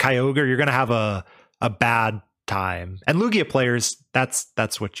that with Kyogre, you're going to have a bad time. And Lugia players,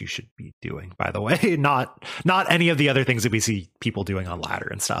 that's what you should be doing, by the way. Not any of the other things that we see people doing on ladder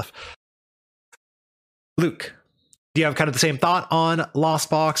and stuff. Luke, do you have kind of the same thought on Lost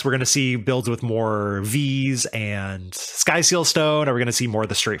Box? We're going to see builds with more Vs and Sky Seal Stone. Are we going to see more of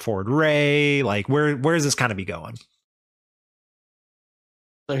the straightforward Ray? Like, where is this kind of be going?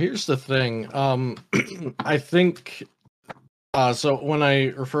 So here's the thing. I think so when I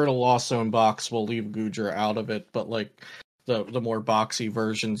refer to Lost Zone box, we'll leave Goodra out of it, but like the more boxy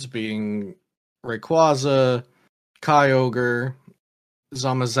versions being Rayquaza, Kyogre,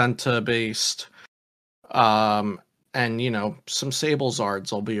 Zamazenta based, And, some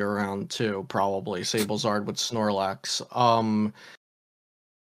Sablezards will be around too, probably. Sablezard with Snorlax.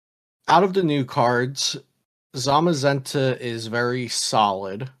 Out of the new cards, Zamazenta is very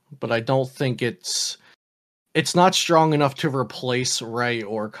solid, but I don't think it's not strong enough to replace Ray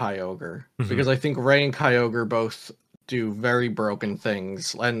or Kyogre. Because I think Ray and Kyogre both do very broken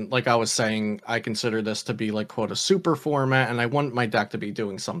things. And like I was saying, I consider this to be like, quote, a super format, and I want my deck to be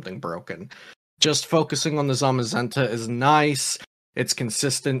doing something broken. Just focusing on the Zamazenta is nice. It's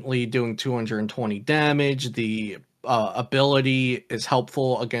consistently doing 220 damage. The ability is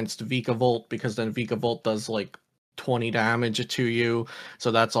helpful against Vikavolt, because then Vikavolt does like 20 damage to you.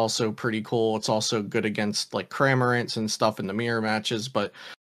 So that's also pretty cool. It's also good against like Cramorants and stuff in the mirror matches. But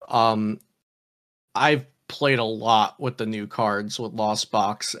I've played a lot with the new cards with Lost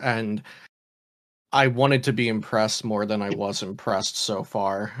Box, and I wanted to be impressed more than I was impressed so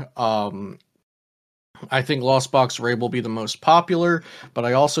far. I think Lost Box Ray will be the most popular, but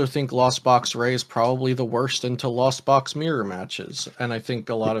I also think Lost Box Ray is probably the worst into Lost Box mirror matches. And I think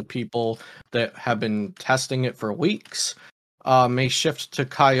a lot of people that have been testing it for weeks may shift to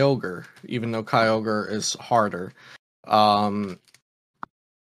Kyogre, even though Kyogre is harder. I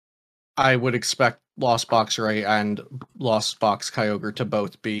would expect Lost Box Ray and Lost Box Kyogre to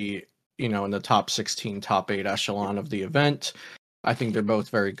both be, in the top 16, top 8 echelon of the event. I think they're both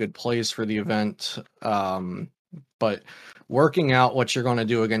very good plays for the event. But working out what you're going to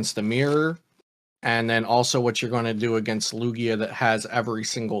do against the mirror, and then also what you're going to do against Lugia that has every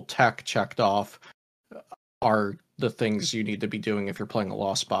single tech checked off, are the things you need to be doing if you're playing a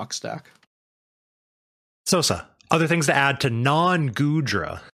Lost Box deck. Sosa, other things to add to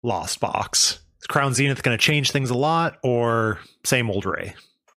non-Goodra Lost Box? Is Crown Zenith going to change things a lot, or same old Ray?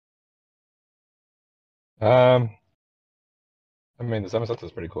 I mean, the Zamazenta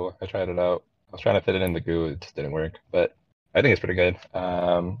is pretty cool. I tried it out. I was trying to fit it in the goo, it just didn't work. But I think it's pretty good.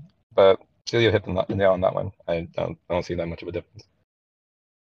 But Celio hit the nail on that one. I don't see that much of a difference.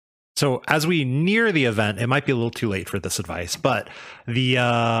 So as we near the event, it might be a little too late for this advice, but the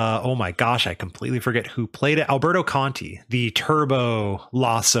oh my gosh, I completely forget who played it. Alberto Conti, the Turbo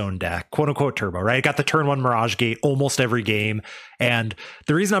Lost Zone deck, quote unquote Turbo, right? It got the turn 1 Mirage Gate almost every game. And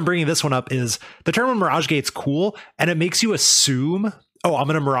the reason I'm bringing this one up is the turn 1 Mirage Gate's cool, and it makes you assume, oh, I'm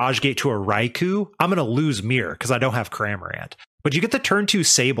going to Mirage Gate to a Raikou, I'm going to lose Mirror because I don't have Cramorant. But you get the turn 2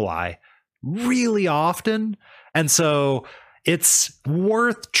 Sableye really often, and so it's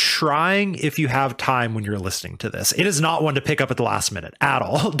worth trying if you have time when you're listening to this. It is not one to pick up at the last minute at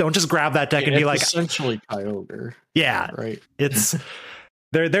all. Don't just grab that deck and be like, essentially Kyogre. Yeah, right. It's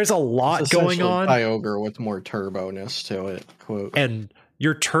there's a lot going on. Kyogre with more turbo-ness to it, quote. And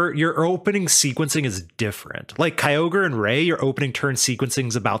your opening sequencing is different. Like Kyogre and Ray, your opening turn sequencing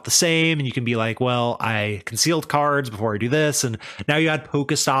is about the same, and you can be like, well, I concealed cards before I do this, and now you add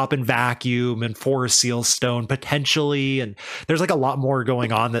Pokestop and Vacuum and Forest Seal Stone potentially, and there's like a lot more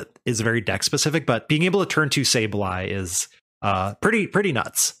going on that is very deck specific. But being able to turn 2 Sableye is pretty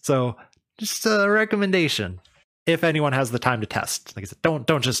nuts. So just a recommendation if anyone has the time to test. Like I said,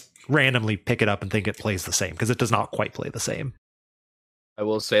 don't just randomly pick it up and think it plays the same, because it does not quite play the same. I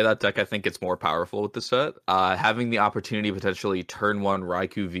will say that deck, I think it's more powerful with the set. Having the opportunity to potentially turn 1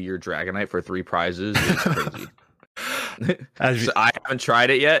 Raikou V or Dragonite for 3 prizes is crazy. So I haven't tried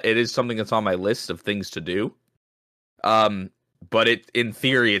it yet. It is something that's on my list of things to do. But in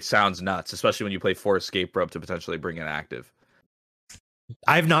theory, it sounds nuts, especially when you play 4 Escape Rope to potentially bring in active.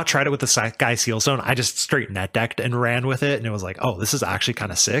 I've not tried it with the Sky Seal Stone. I just straight net decked and ran with it, and it was like, oh, this is actually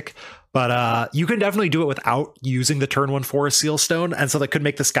kind of sick. But you can definitely do it without using the turn 1 Forest Seal Stone, and so that could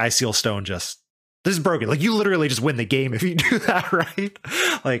make the Sky Seal Stone this is broken. Like, you literally just win the game if you do that, right?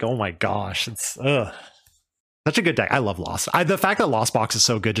 Like, oh my gosh, it's such a good deck. I love Lost. The fact that Lost Box is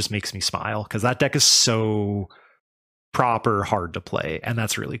so good just makes me smile, because that deck is so proper hard to play, and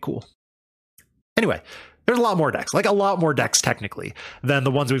that's really cool. Anyway, there's a lot more decks technically than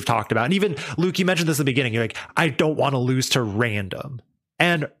the ones we've talked about. And even Luke, you mentioned this at the beginning. You're like, I don't want to lose to random.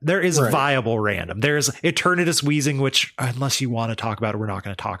 And there is viable random. There's Eternatus Wheezing, which, unless you want to talk about it, we're not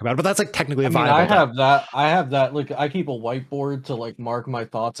going to talk about it. But that's like technically a viable deck. I have that. Like, I keep a whiteboard to like mark my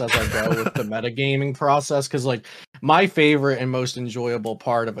thoughts as I go with the metagaming process. Because like my favorite and most enjoyable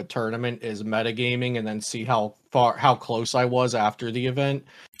part of a tournament is metagaming, and then see how close I was after the event.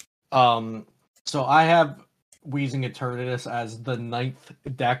 So I have Wheezing Eternatus as the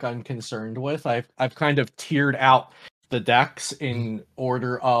 9th deck I'm concerned with. I've kind of tiered out the decks in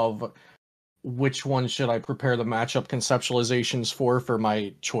order of which one should I prepare the matchup conceptualizations for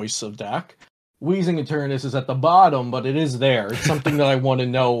my choice of deck. Wheezing Eternatus is at the bottom, but it is there. It's something that I want to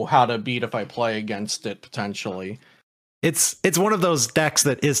know how to beat if I play against it, potentially. it's one of those decks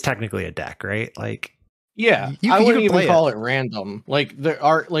that is technically a deck, right? Like, yeah, you I can wouldn't even play call it random. Like there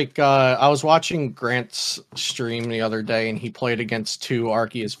are I was watching Grant's stream the other day, and he played against two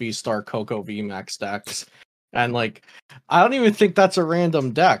Arceus V-Star Coco VMAX decks, and like I don't even think that's a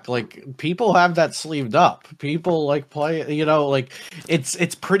random deck. Like people have that sleeved up. People like play, you know, like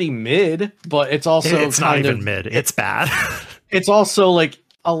it's pretty mid, but it's also it's not kind even of mid. It's bad. it's also like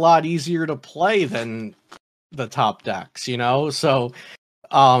a lot easier to play than the top decks, you know? So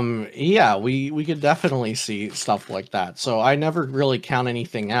yeah, we could definitely see stuff like that. So I never really count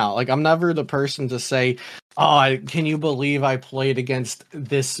anything out. Like I'm never the person to say, "Oh, can you believe I played against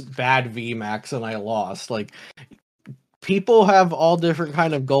this bad VMAX and I lost?" Like people have all different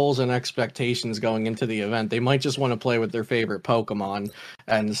kind of goals and expectations going into the event. They might just want to play with their favorite Pokemon,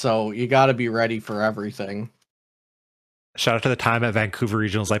 and so you got to be ready for everything. Shout out to the time at Vancouver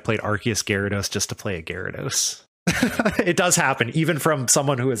Regionals I played Arceus Gyarados just to play a Gyarados. It does happen, even from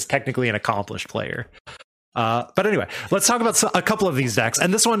someone who is technically an accomplished player. But anyway, let's talk about a couple of these decks.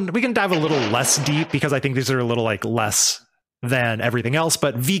 And this one, we can dive a little less deep because I think these are a little like less than everything else,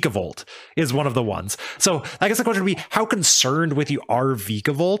 but Vikavolt is one of the ones. So I guess the question would be, how concerned with you are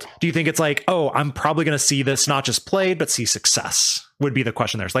Vikavolt? Do you think it's like, oh, I'm probably going to see this not just played, but see success would be the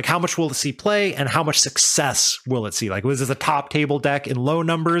question there. It's like, how much will it see play and how much success will it see? Like, was this a top table deck in low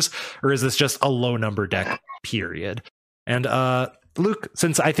numbers, or is this just a low number deck, period? And Luke,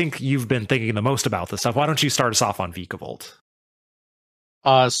 since I think you've been thinking the most about this stuff, why don't you start us off on Vikavolt?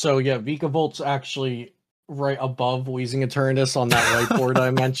 So yeah, Vikavolt's actually right above Wheezing Eternus on that whiteboard I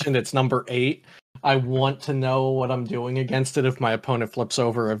mentioned. It's number 8. I want to know what I'm doing against it if my opponent flips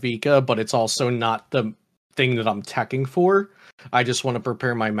over a Vika, but it's also not the thing that I'm teching for. I just want to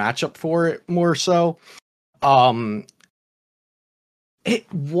prepare my matchup for it more so.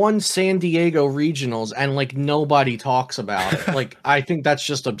 It won San Diego Regionals and like nobody talks about it. Like I think that's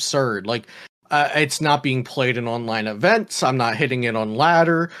just absurd. Like it's not being played in online events. I'm not hitting it on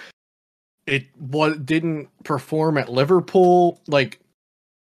ladder. It didn't perform at Liverpool. Like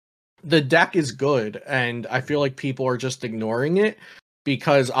the deck is good, and I feel like people are just ignoring it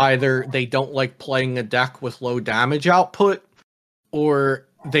because either they don't like playing a deck with low damage output, or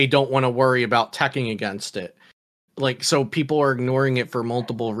they don't want to worry about teching against it. Like, so people are ignoring it for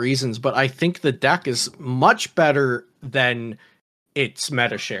multiple reasons, but I think the deck is much better than its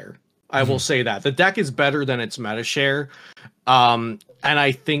meta share. I will say that. The deck is better than its meta share. And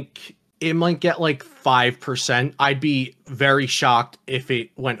I think it might get like 5%. I'd be very shocked if it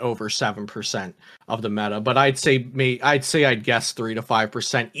went over 7% of the meta, but I'd say I'd guess 3 to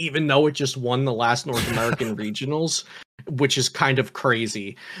 5%, even though it just won the last North American regionals, which is kind of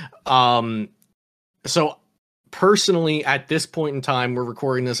crazy. So personally, at this point in time, we're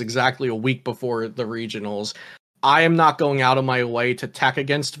recording this exactly a week before the regionals. I am not going out of my way to tech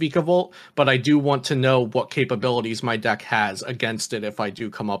against Vikavolt, but I do want to know what capabilities my deck has against it if I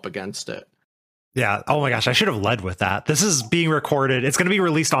do come up against it. Yeah. Oh my gosh, I should have led with that. This is being recorded. It's going to be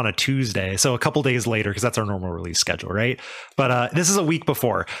released on a Tuesday, so a couple days later, because that's our normal release schedule, right? But this is a week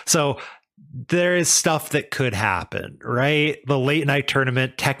before. So there is stuff that could happen, right? The late night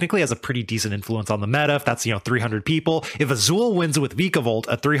tournament technically has a pretty decent influence on the meta. If that's, 300 people. If Azul wins with Vikavolt,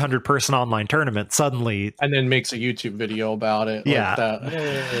 a 300 person online tournament, suddenly... And then makes a YouTube video about it. Yeah.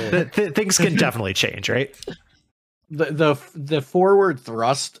 Like that. Things can definitely change, right? The forward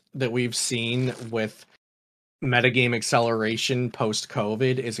thrust that we've seen with metagame acceleration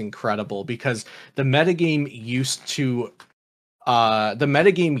post-COVID is incredible, because the metagame used to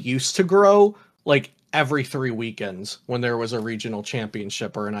grow like every 3 weekends when there was a regional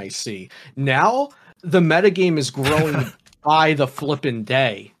championship or an IC. Now the metagame is growing by the flippin'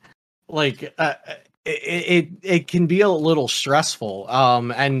 day. Like it can be a little stressful.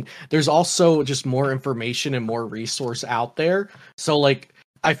 And there's also just more information and more resource out there. So like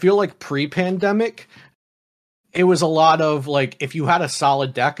I feel like pre-pandemic, it was a lot of like, if you had a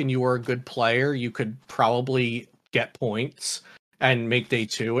solid deck and you were a good player, you could probably get points and make day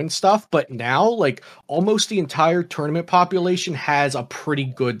 2 and stuff. But now, like, almost the entire tournament population has a pretty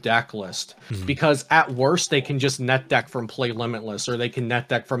good deck list, because at worst they can just net deck from Play Limitless, or they can net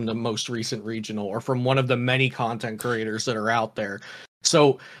deck from the most recent regional, or from one of the many content creators that are out there.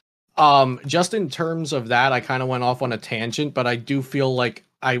 So just in terms of that, I kind of went off on a tangent, but I do feel like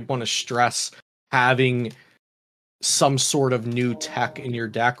I want to stress having some sort of new tech in your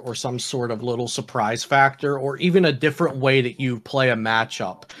deck, or some sort of little surprise factor, or even a different way that you play a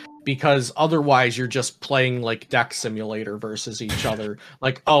matchup, because otherwise you're just playing like deck simulator versus each other.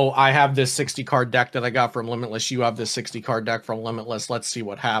 Like, oh, I have this 60 card deck that I got from Limitless, you have this 60 card deck from Limitless, let's see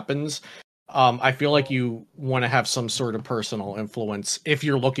what happens. I feel like you want to have some sort of personal influence if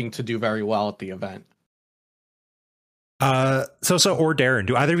you're looking to do very well at the event. So or Darren,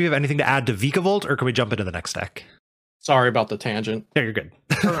 do either of you have anything to add to Vikavolt, or can we jump into the next deck? Sorry about the tangent. Yeah, you're good.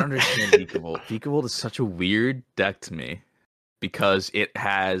 I don't understand Vikavolt. Vikavolt is such a weird deck to me because it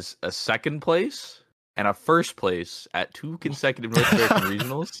has a second place and a first place at 2 consecutive North American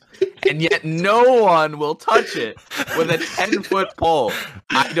regionals, and yet no one will touch it with a 10-foot pole.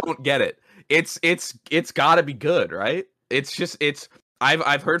 I don't get it. It's got to be good, right?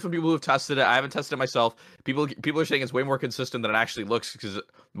 I've heard from people who've tested it. I haven't tested it myself. People are saying it's way more consistent than it actually looks, because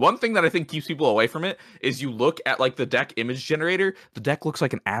one thing that I think keeps people away from it is you look at like the deck image generator. The deck looks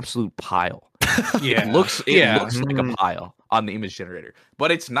like an absolute pile. Yeah, It looks like a pile on the image generator,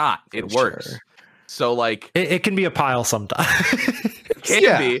 but it's not. It works. Sure. So like It can be a pile sometimes. it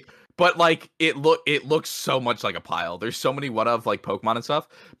can be, but like it looks so much like a pile. There's so many what of like Pokemon and stuff,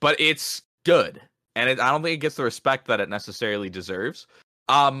 but it's good. And I don't think it gets the respect that it necessarily deserves.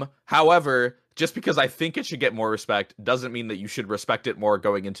 However, just because I think it should get more respect doesn't mean that you should respect it more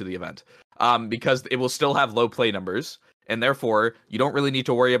going into the event. Because it will still have low play numbers, and therefore you don't really need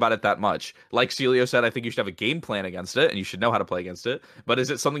to worry about it that much. Like Celio said, I think you should have a game plan against it, and you should know how to play against it. But is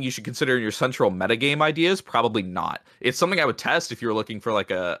it something you should consider in your central metagame ideas? Probably not. It's something I would test if you're looking for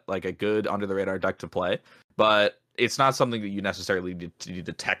like a good under the radar deck to play, but it's not something that you necessarily need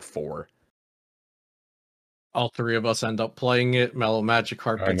to tech for. All three of us end up playing it. Mellow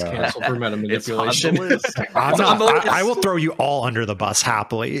Magikarp gets know. canceled for meta It's on the manipulation. list. I will throw you all under the bus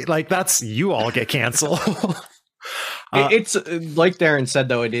happily. Like, that's, you all get canceled. It's like Darren said,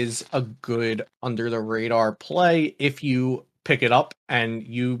 though, it is a good under the radar play if you pick it up and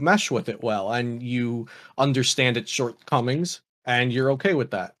you mesh with it well and you understand its shortcomings and you're okay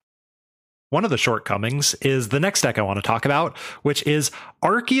with that. One of the shortcomings is the next deck I want to talk about, which is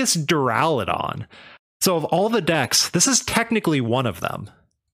Arceus Duraludon. So of all the decks, this is technically one of them.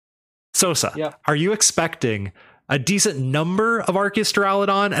 Sosa, Yep. Are you expecting a decent number of Arceus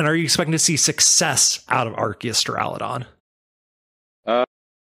Duraludon, and are you expecting to see success out of Arceus Duraludon? I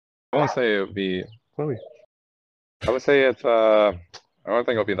won't say it would be. I would say it's. I don't think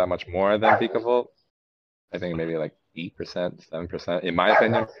it'll be that much more than Vikavolt. I think maybe like 8%, 7%, in my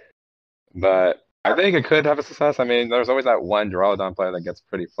opinion. But I think it could have a success. I mean, there's always that one Duraludon player that gets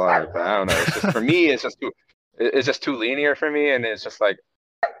pretty far, but I don't know. It's just, for me, it's just too linear for me, and it's just like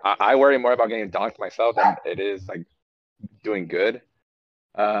I worry more about getting donked myself than it is like doing good.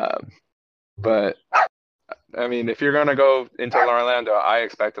 But I mean, if you're gonna go into Orlando, I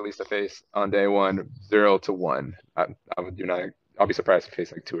expect at least to face on day one 0-1. I'll be surprised to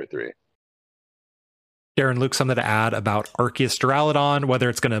face like 2 or 3. Darren, Luke, something to add about Arceus Duraludon, whether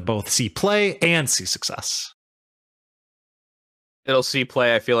it's going to both see play and see success? It'll see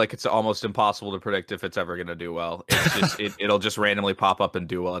play. I feel like it's almost impossible to predict if it's ever going to do well. It's just it'll just randomly pop up and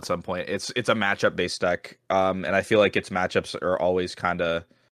do well at some point. It's a matchup based deck, and I feel like its matchups are always kind of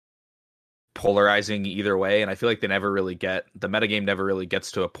polarizing either way. And I feel like the metagame never really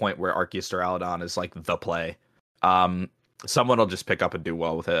gets to a point where Arceus Duraludon is like the play. Someone will just pick up and do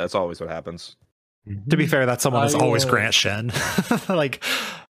well with it. That's always what happens. To be fair, that someone is always Grant Shen. Like,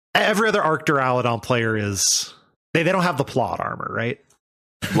 every other Arc Duraludon player is... They don't have the plot armor, right?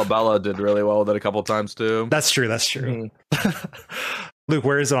 Labella did really well with it a couple times, too. That's true. Luke,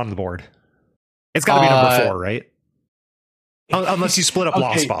 where is it on the board? It's got to be number 4, right? Unless you split up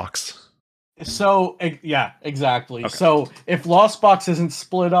Lost Box. So, yeah, exactly. Okay. So, if Lost Box isn't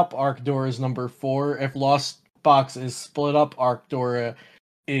split up, Arcdora is number 4. If Lost Box is split up, Arcdora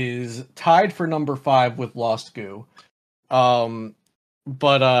is tied for number 5 with Lost Goo.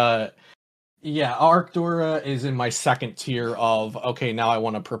 Yeah, Arcdora is in my second tier of, okay, now I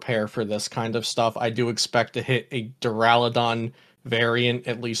want to prepare for this kind of stuff. I do expect to hit a Duraludon variant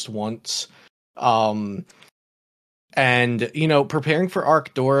at least once. And, preparing for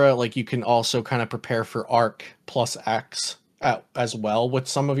Arcdora, like, you can also kind of prepare for Arc plus X as well with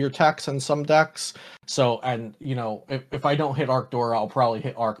some of your techs and some decks. So, and, if I don't hit Arcdora, I'll probably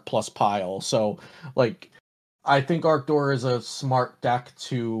hit Arc plus Pile. So, like, I think Arcdora is a smart deck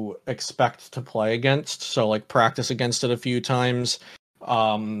to expect to play against. So, like, practice against it a few times.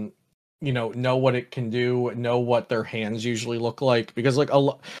 Know what it can do, know what their hands usually look like. Because, like,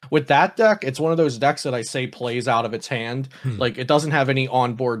 with that deck, it's one of those decks that I say plays out of its hand. Like, it doesn't have any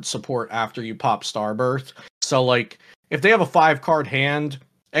onboard support after you pop Starbirth. So, like, if they have a 5-card hand,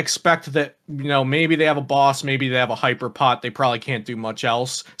 expect that, maybe they have a boss, maybe they have a hyper pot, they probably can't do much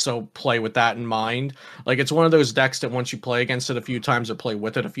else, so play with that in mind. Like, it's one of those decks that once you play against it a few times or play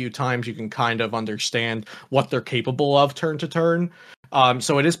with it a few times, you can kind of understand what they're capable of turn to turn.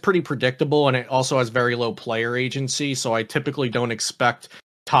 So it is pretty predictable, and it also has very low player agency. So I typically don't expect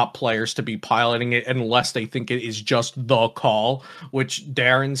top players to be piloting it unless they think it is just the call, which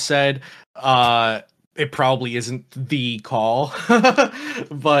Darren said it probably isn't the call.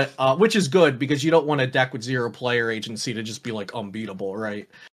 But which is good, because you don't want a deck with 0 player agency to just be like unbeatable, right?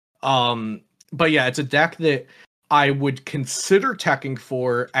 But yeah, it's a deck that I would consider teching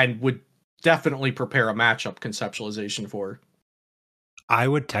for and would definitely prepare a matchup conceptualization for. I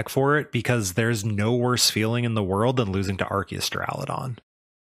would tech for it because there's no worse feeling in the world than losing to Arceus Duraludon.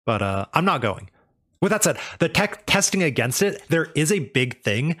 But I'm not going. With that said, the testing against it, there is a big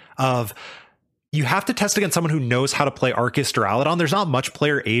thing of you have to test against someone who knows how to play Arceus Duraludon. There's not much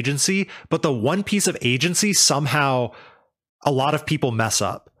player agency, but the one piece of agency somehow a lot of people mess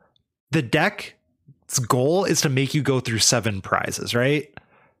up. The deck's goal is to make you go through 7 prizes, right?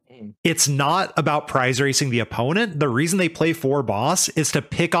 It's not about prize racing the opponent. The reason they play 4 boss is to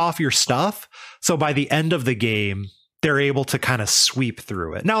pick off your stuff. So by the end of the game, they're able to kind of sweep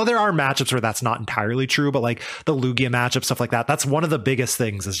through it. Now, there are matchups where that's not entirely true, but like the Lugia matchup, stuff like that, that's one of the biggest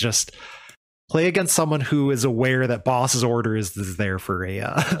things, is just play against someone who is aware that boss's order is there for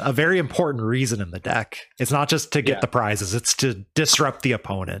a very important reason in the deck. It's not just to get the prizes, it's to disrupt the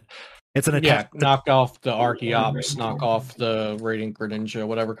opponent. It's an attack. Knock off the Archeops, knock off the Radiant Greninja,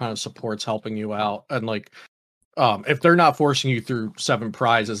 whatever kind of support's helping you out. And like, if they're not forcing you through 7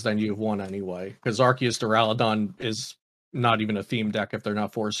 prizes, then you've won anyway. Because Arceus Duraludon is not even a theme deck if they're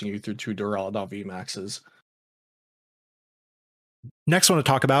not forcing you through 2 Duraludon VMAXs. Next one to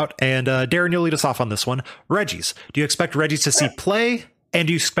talk about, and Darren, you'll lead us off on this one. Regis. Do you expect Regis to see play, and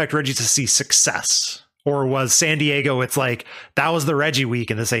do you expect Regis to see success? Or was San Diego, it's like, that was the Reggie week,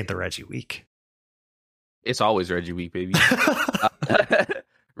 and this ain't the Reggie week? It's always Reggie week, baby.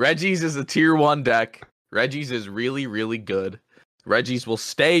 Regis is a tier 1 deck. Regis is really, really good. Regis will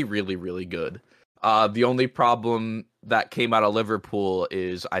stay really, really good. The only problem that came out of Liverpool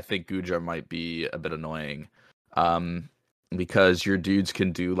is I think Goodra might be a bit annoying. Because your dudes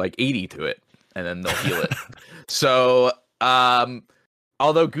can do like 80 to it, and then they'll heal it. So,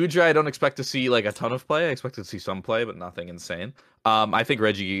 although Goodra, I don't expect to see like a ton of play. I expect to see some play, but nothing insane. I think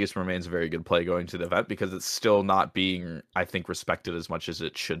Regigigas remains a very good play going to the event because it's still not being, I think, respected as much as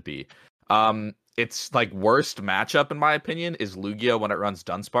it should be. Its like worst matchup, in my opinion, is Lugia when it runs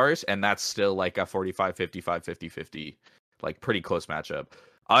Dunsparce, and that's still like a 45-55, 50-50, like pretty close matchup.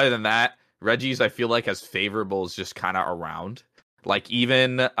 Other than that, Regis, I feel like, as favorable is just kind of around. Like,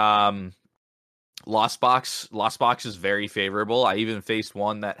 even Lost Box is very favorable. I even faced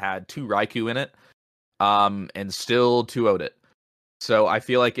one that had 2 Raikou in it, and still 2-0'd it. So I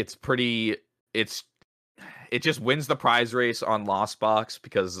feel like it just wins the prize race on Lost Box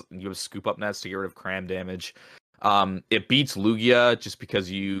because you have Scoop Up Nets to get rid of cram damage. It beats Lugia just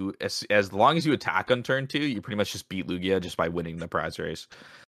because as long as you attack on turn 2, you pretty much just beat Lugia just by winning the prize race.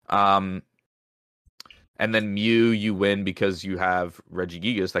 And then Mew, you win because you have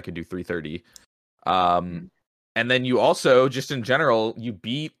Regigigas that can do 330. And then you also, just in general, you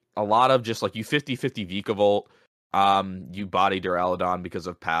beat a lot of just like you 50-50 Vikavolt. You body Duraludon because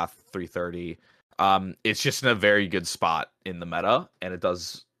of Path 330. It's just in a very good spot in the meta, and it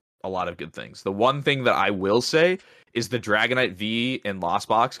does a lot of good things. The one thing that I will say is the Dragonite V in Lost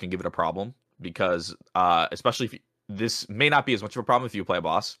Box can give it a problem because, especially if this may not be as much of a problem if you play a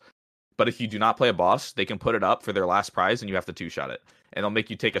boss. But if you do not play a boss, they can put it up for their last prize, and you have to 2-shot it. And they'll make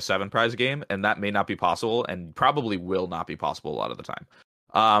you take a 7 prize game, and that may not be possible, and probably will not be possible a lot of the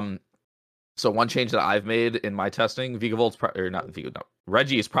time. So one change that I've made in my testing,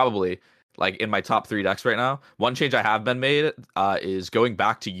 Reggie is probably like in my top 3 decks right now. One change I have been made is going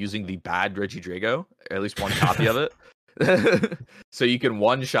back to using the bad Regidrago, or at least one copy of it. So you can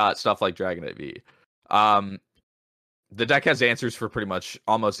one-shot stuff like Dragonite V. The deck has answers for pretty much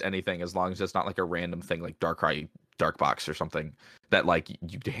almost anything, as long as it's not like a random thing like Darkrai, Dark Box, or something that like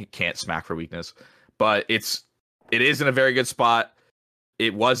you can't smack for weakness. But it is in a very good spot.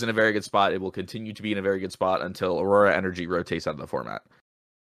 It was in a very good spot. It will continue to be in a very good spot until Aurora Energy rotates out of the format.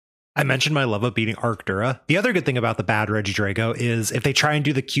 I mentioned my love of beating Arctura. The other good thing about the bad Regidrago is if they try and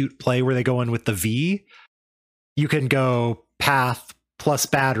do the cute play where they go in with the V, you can go Path plus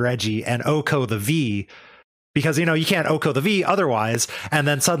bad Reggie and Oko the V, because, you know, you can't Oko the V otherwise, and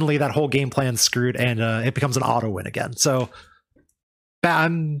then suddenly that whole game plan's screwed, and it becomes an auto win again. So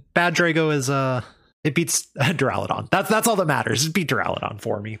bad Drago is it beats Duraludon. That's all that matters. Just beat Duraludon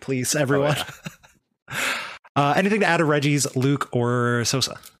for me, please, everyone. Oh, yeah. Anything to add to Reggie's, Luke, or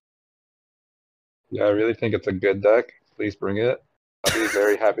Sosa? Yeah, I really think it's a good deck. Please bring it. I'll be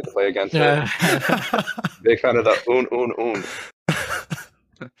very happy to play against it. Big fan of the un.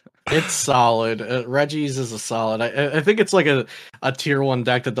 It's solid. Reggie's is a solid. I think it's like a tier 1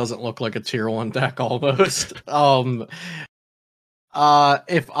 deck that doesn't look like a tier 1 deck almost.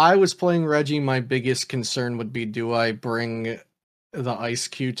 If I was playing Reggie, my biggest concern would be, do I bring the Ice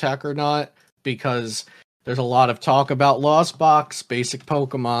Q tech or not? Because there's a lot of talk about Lost Box, basic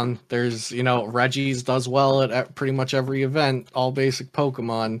Pokemon. There's, Reggie's does well at pretty much every event, all basic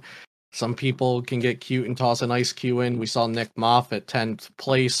Pokemon. Some people can get cute and toss an Ice Q in. We saw Nick Moff at 10th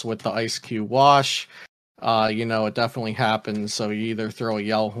place with the Ice Q wash. It definitely happens. So you either throw a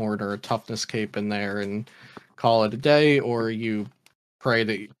Yell Horn or a Toughness Cape in there and call it a day, or you pray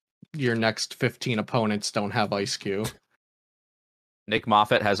that your next 15 opponents don't have Ice Q. Nick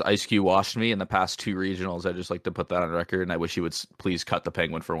Moffat has Ice Q washed me in the past 2 regionals. I'd just like to put that on record, and I wish he would please cut the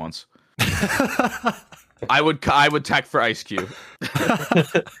Penguin for once. I would tech for Ice Q.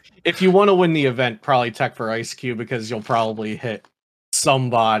 If you want to win the event, probably tech for Ice Q, because you'll probably hit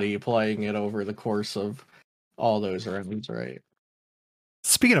somebody playing it over the course of all those rounds, right?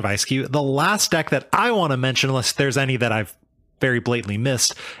 Speaking of Ice Q, the last deck that I want to mention, unless there's any that I've very blatantly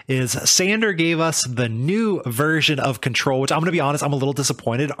missed, is Sander gave us the new version of Control, which I'm going to be honest, I'm a little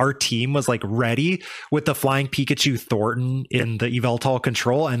disappointed. Our team was like ready with the Flying Pikachu Thornton in the Yveltal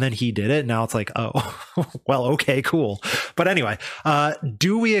Control, and then he did it. Now it's like, oh, well, okay, cool. But anyway,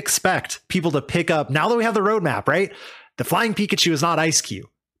 do we expect people to pick up, now that we have the roadmap, right? The Flying Pikachu is not Ice Q.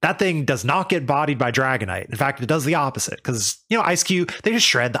 That thing does not get bodied by Dragonite. In fact, it does the opposite, because, Ice Q, they just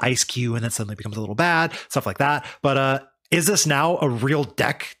shred the Ice Q and then suddenly becomes a little bad, stuff like that. But is this now a real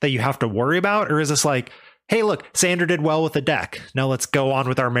deck that you have to worry about? Or is this like, hey, look, Sander did well with the deck, now let's go on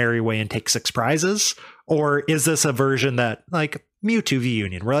with our merry way and take 6 prizes? Or is this a version that, like Mewtwo V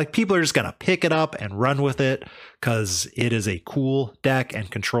Union, where like people are just going to pick it up and run with it because it is a cool deck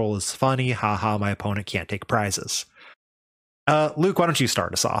and Control is funny? Haha, my opponent can't take prizes. Luke, why don't you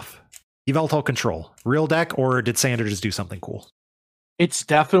start us off? Yveltal Control, real deck, or did Sander just do something cool? It's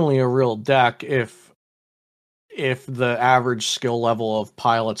definitely a real deck if the average skill level of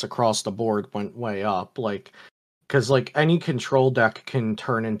pilots across the board went way up, because any Control deck can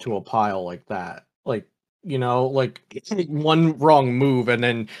turn into a pile like that. One wrong move and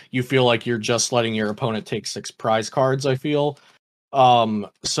then you feel like you're just letting your opponent take 6 prize cards, I feel.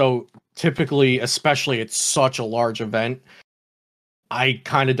 So typically, especially it's such a large event, I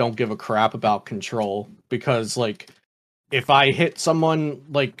kind of don't give a crap about Control, because if I hit someone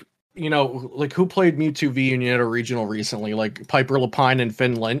who played Mewtwo V Union at a regional recently, like Piper Lapine and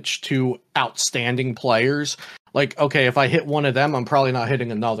Finn Lynch, 2 outstanding players. Okay, if I hit one of them, I'm probably not hitting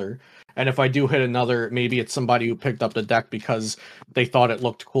another. And if I do hit another, maybe it's somebody who picked up the deck because they thought it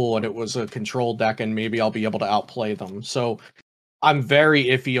looked cool and it was a Control deck, and maybe I'll be able to outplay them. So I'm very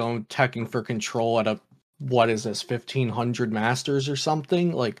iffy on teching for Control at what is this, 1500 Masters or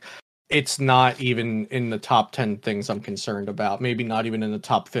something? It's not even in the top 10 things I'm concerned about. Maybe not even in the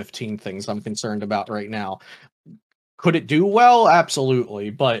top 15 things I'm concerned about right now. Could it do well?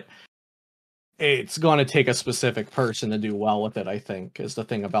 Absolutely. But it's going to take a specific person to do well with it, I think, is the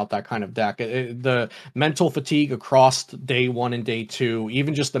thing about that kind of deck. The mental fatigue across day 1 and day 2,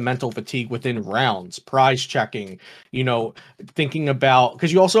 even just the mental fatigue within rounds, prize checking, thinking about,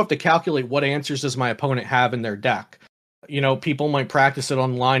 because you also have to calculate what answers does my opponent have in their deck. People might practice it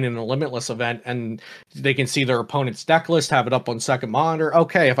online in a Limitless event and they can see their opponent's deck list, have it up on second monitor.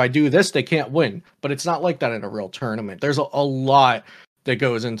 Okay, if I do this, they can't win. But it's not like that in a real tournament. There's a lot that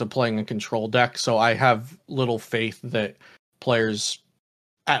goes into playing a Control deck, so I have little faith that players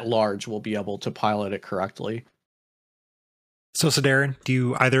at large will be able to pilot it correctly. So, Darren,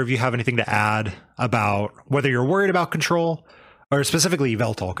 do either of you have anything to add about whether you're worried about Control, or specifically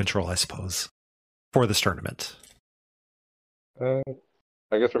Yveltal Control, I suppose, for this tournament? I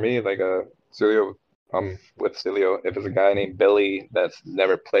guess for me, Celio, I'm with Celio. If it's a guy named Billy that's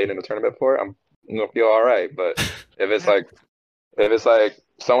never played in a tournament before, I'm gonna feel all right. But if it's like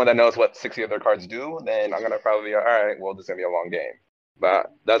someone that knows what 60 of their cards do, then I'm gonna probably be all right. Well, this is gonna be a long game.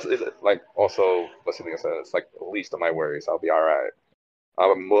 But that's also what Celio said. It's the least of my worries. I'll be all right.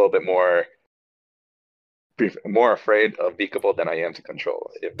 I'm a little bit more afraid of Beakable than I am to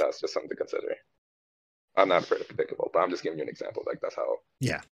Control, if that's just something to consider. I'm not afraid of Pickable, but I'm just giving you an example. That's how.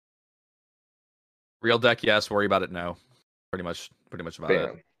 Yeah. Real deck, yes. Worry about it, no. Pretty much about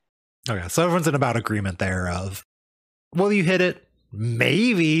it. Okay, so everyone's in about agreement there of, will you hit it?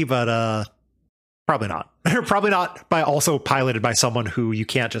 Maybe, but probably not. Probably not also piloted by someone who you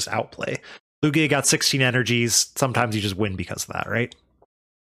can't just outplay. Lugia got 16 energies. Sometimes you just win because of that, right?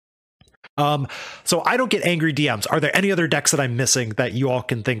 So I don't get angry DMs. Are there any other decks that I'm missing that you all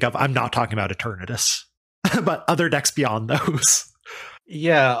can think of? I'm not talking about Eternatus, but other decks beyond those.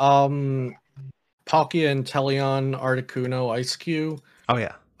 Yeah, Palkia and Teleon, Articuno, Ice Cube. Oh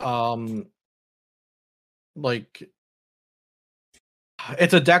yeah. Like,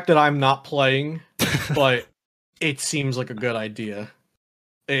 it's a deck that I'm not playing, but it seems like a good idea,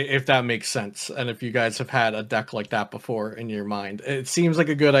 if that makes sense. And if you guys have had a deck like that before in your mind, it seems like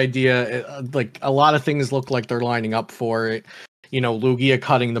a good idea. Like, a lot of things look like they're lining up for it. You know, Lugia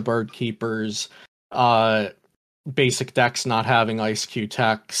cutting the Bird Keepers, basic decks not having Ice Q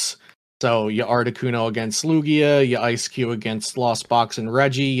techs. So you Articuno against Lugia, you Ice Q against Lost Box and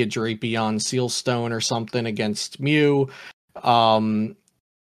Reggie, you Drapion Sealstone or something against Mew.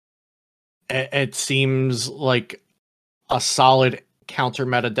 It seems like a solid counter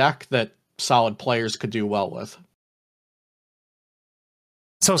meta deck that solid players could do well with.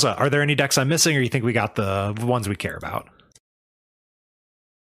 Sosa, are there any decks I'm missing, or you think we got the ones we care about?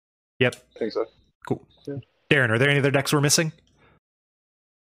 Yep. I think so. Cool. Yeah. Darren, are there any other decks we're missing?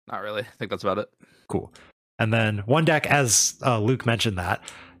 Not really. I think that's about it. Cool. And then one deck, as Luke mentioned that,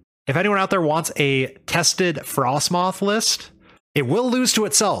 if anyone out there wants a tested Frostmoth list, it will lose to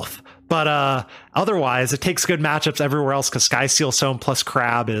itself. But otherwise, it takes good matchups everywhere else because Sky Sealstone plus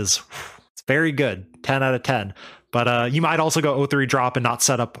Crab is it's very good. 10 out of 10. But you might also go 0-3 drop and not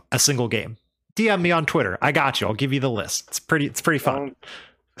set up a single game. DM me on Twitter. I got you. I'll give you the list. It's pretty fun.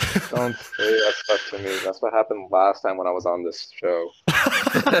 Don't say that stuff to me. That's what happened last time when I was on this show.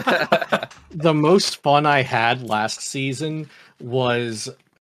 The most fun I had last season was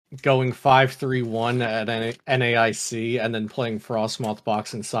going 5-3-1 at NAIC and then playing Frostmoth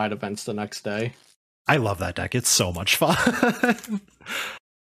box inside events the next day. I love that deck. It's so much fun.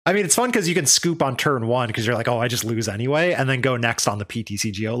 I mean, it's fun because you can scoop on turn one because you're like, oh, I just lose anyway, and then go next on the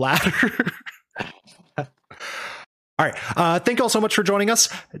PTCGO ladder. All right. Thank you all so much for joining us.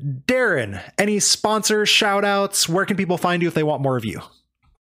 Darren, any sponsors, shout outs? Where can people find you if they want more of you?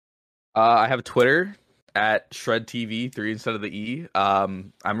 I have Twitter at ShredTV, 3 instead of the E.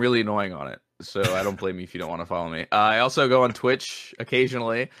 I'm really annoying on it, so I don't blame you if you don't want to follow me. I also go on Twitch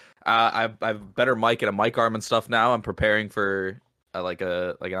occasionally. I've better mic and a mic arm and stuff now. I'm preparing for like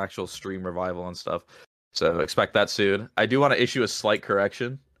an actual stream revival and stuff, so expect that soon. I do want to issue a slight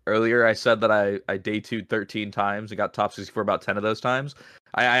correction. Earlier, I said that I day 2'd 13 times and got top 64 about 10 of those times.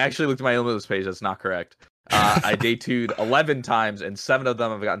 I actually looked at my Illumos page. That's not correct. I day 2'd 11 times, and 7 of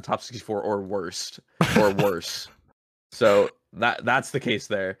them have gotten top 64 or worse. So that's the case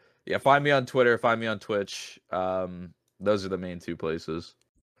there. Yeah, find me on Twitter. Find me on Twitch. Those are the main 2 places.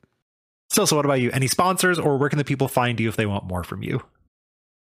 So what about you? Any sponsors, or where can the people find you if they want more from you?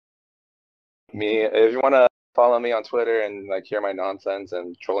 Me, if you want to follow me on Twitter and like hear my nonsense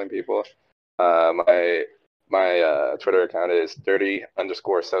and trolling people, my Twitter account is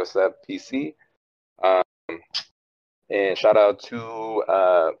dirty_Sosa PC. And shout out to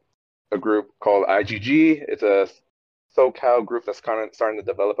a group called IGG. It's a SoCal group that's kind of starting to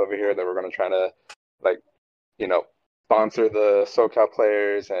develop over here that we're going to try to sponsor the SoCal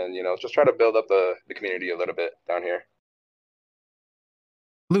players and just try to build up the community a little bit down here.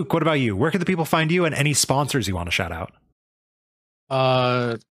 Luke, what about you? Where can the people find you, and any sponsors you want to shout out?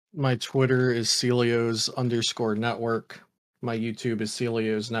 My Twitter is Celios_network. My YouTube is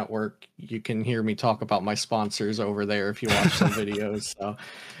Celios Network. You can hear me talk about my sponsors over there if you watch some videos. So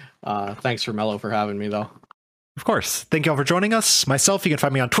thanks for Mello for having me, though. Of course. Thank you all for joining us. Myself, you can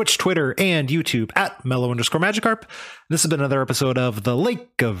find me on Twitch, Twitter, and YouTube at Mello_Magikarp. This has been another episode of the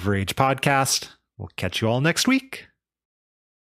Lake of Rage podcast. We'll catch you all next week.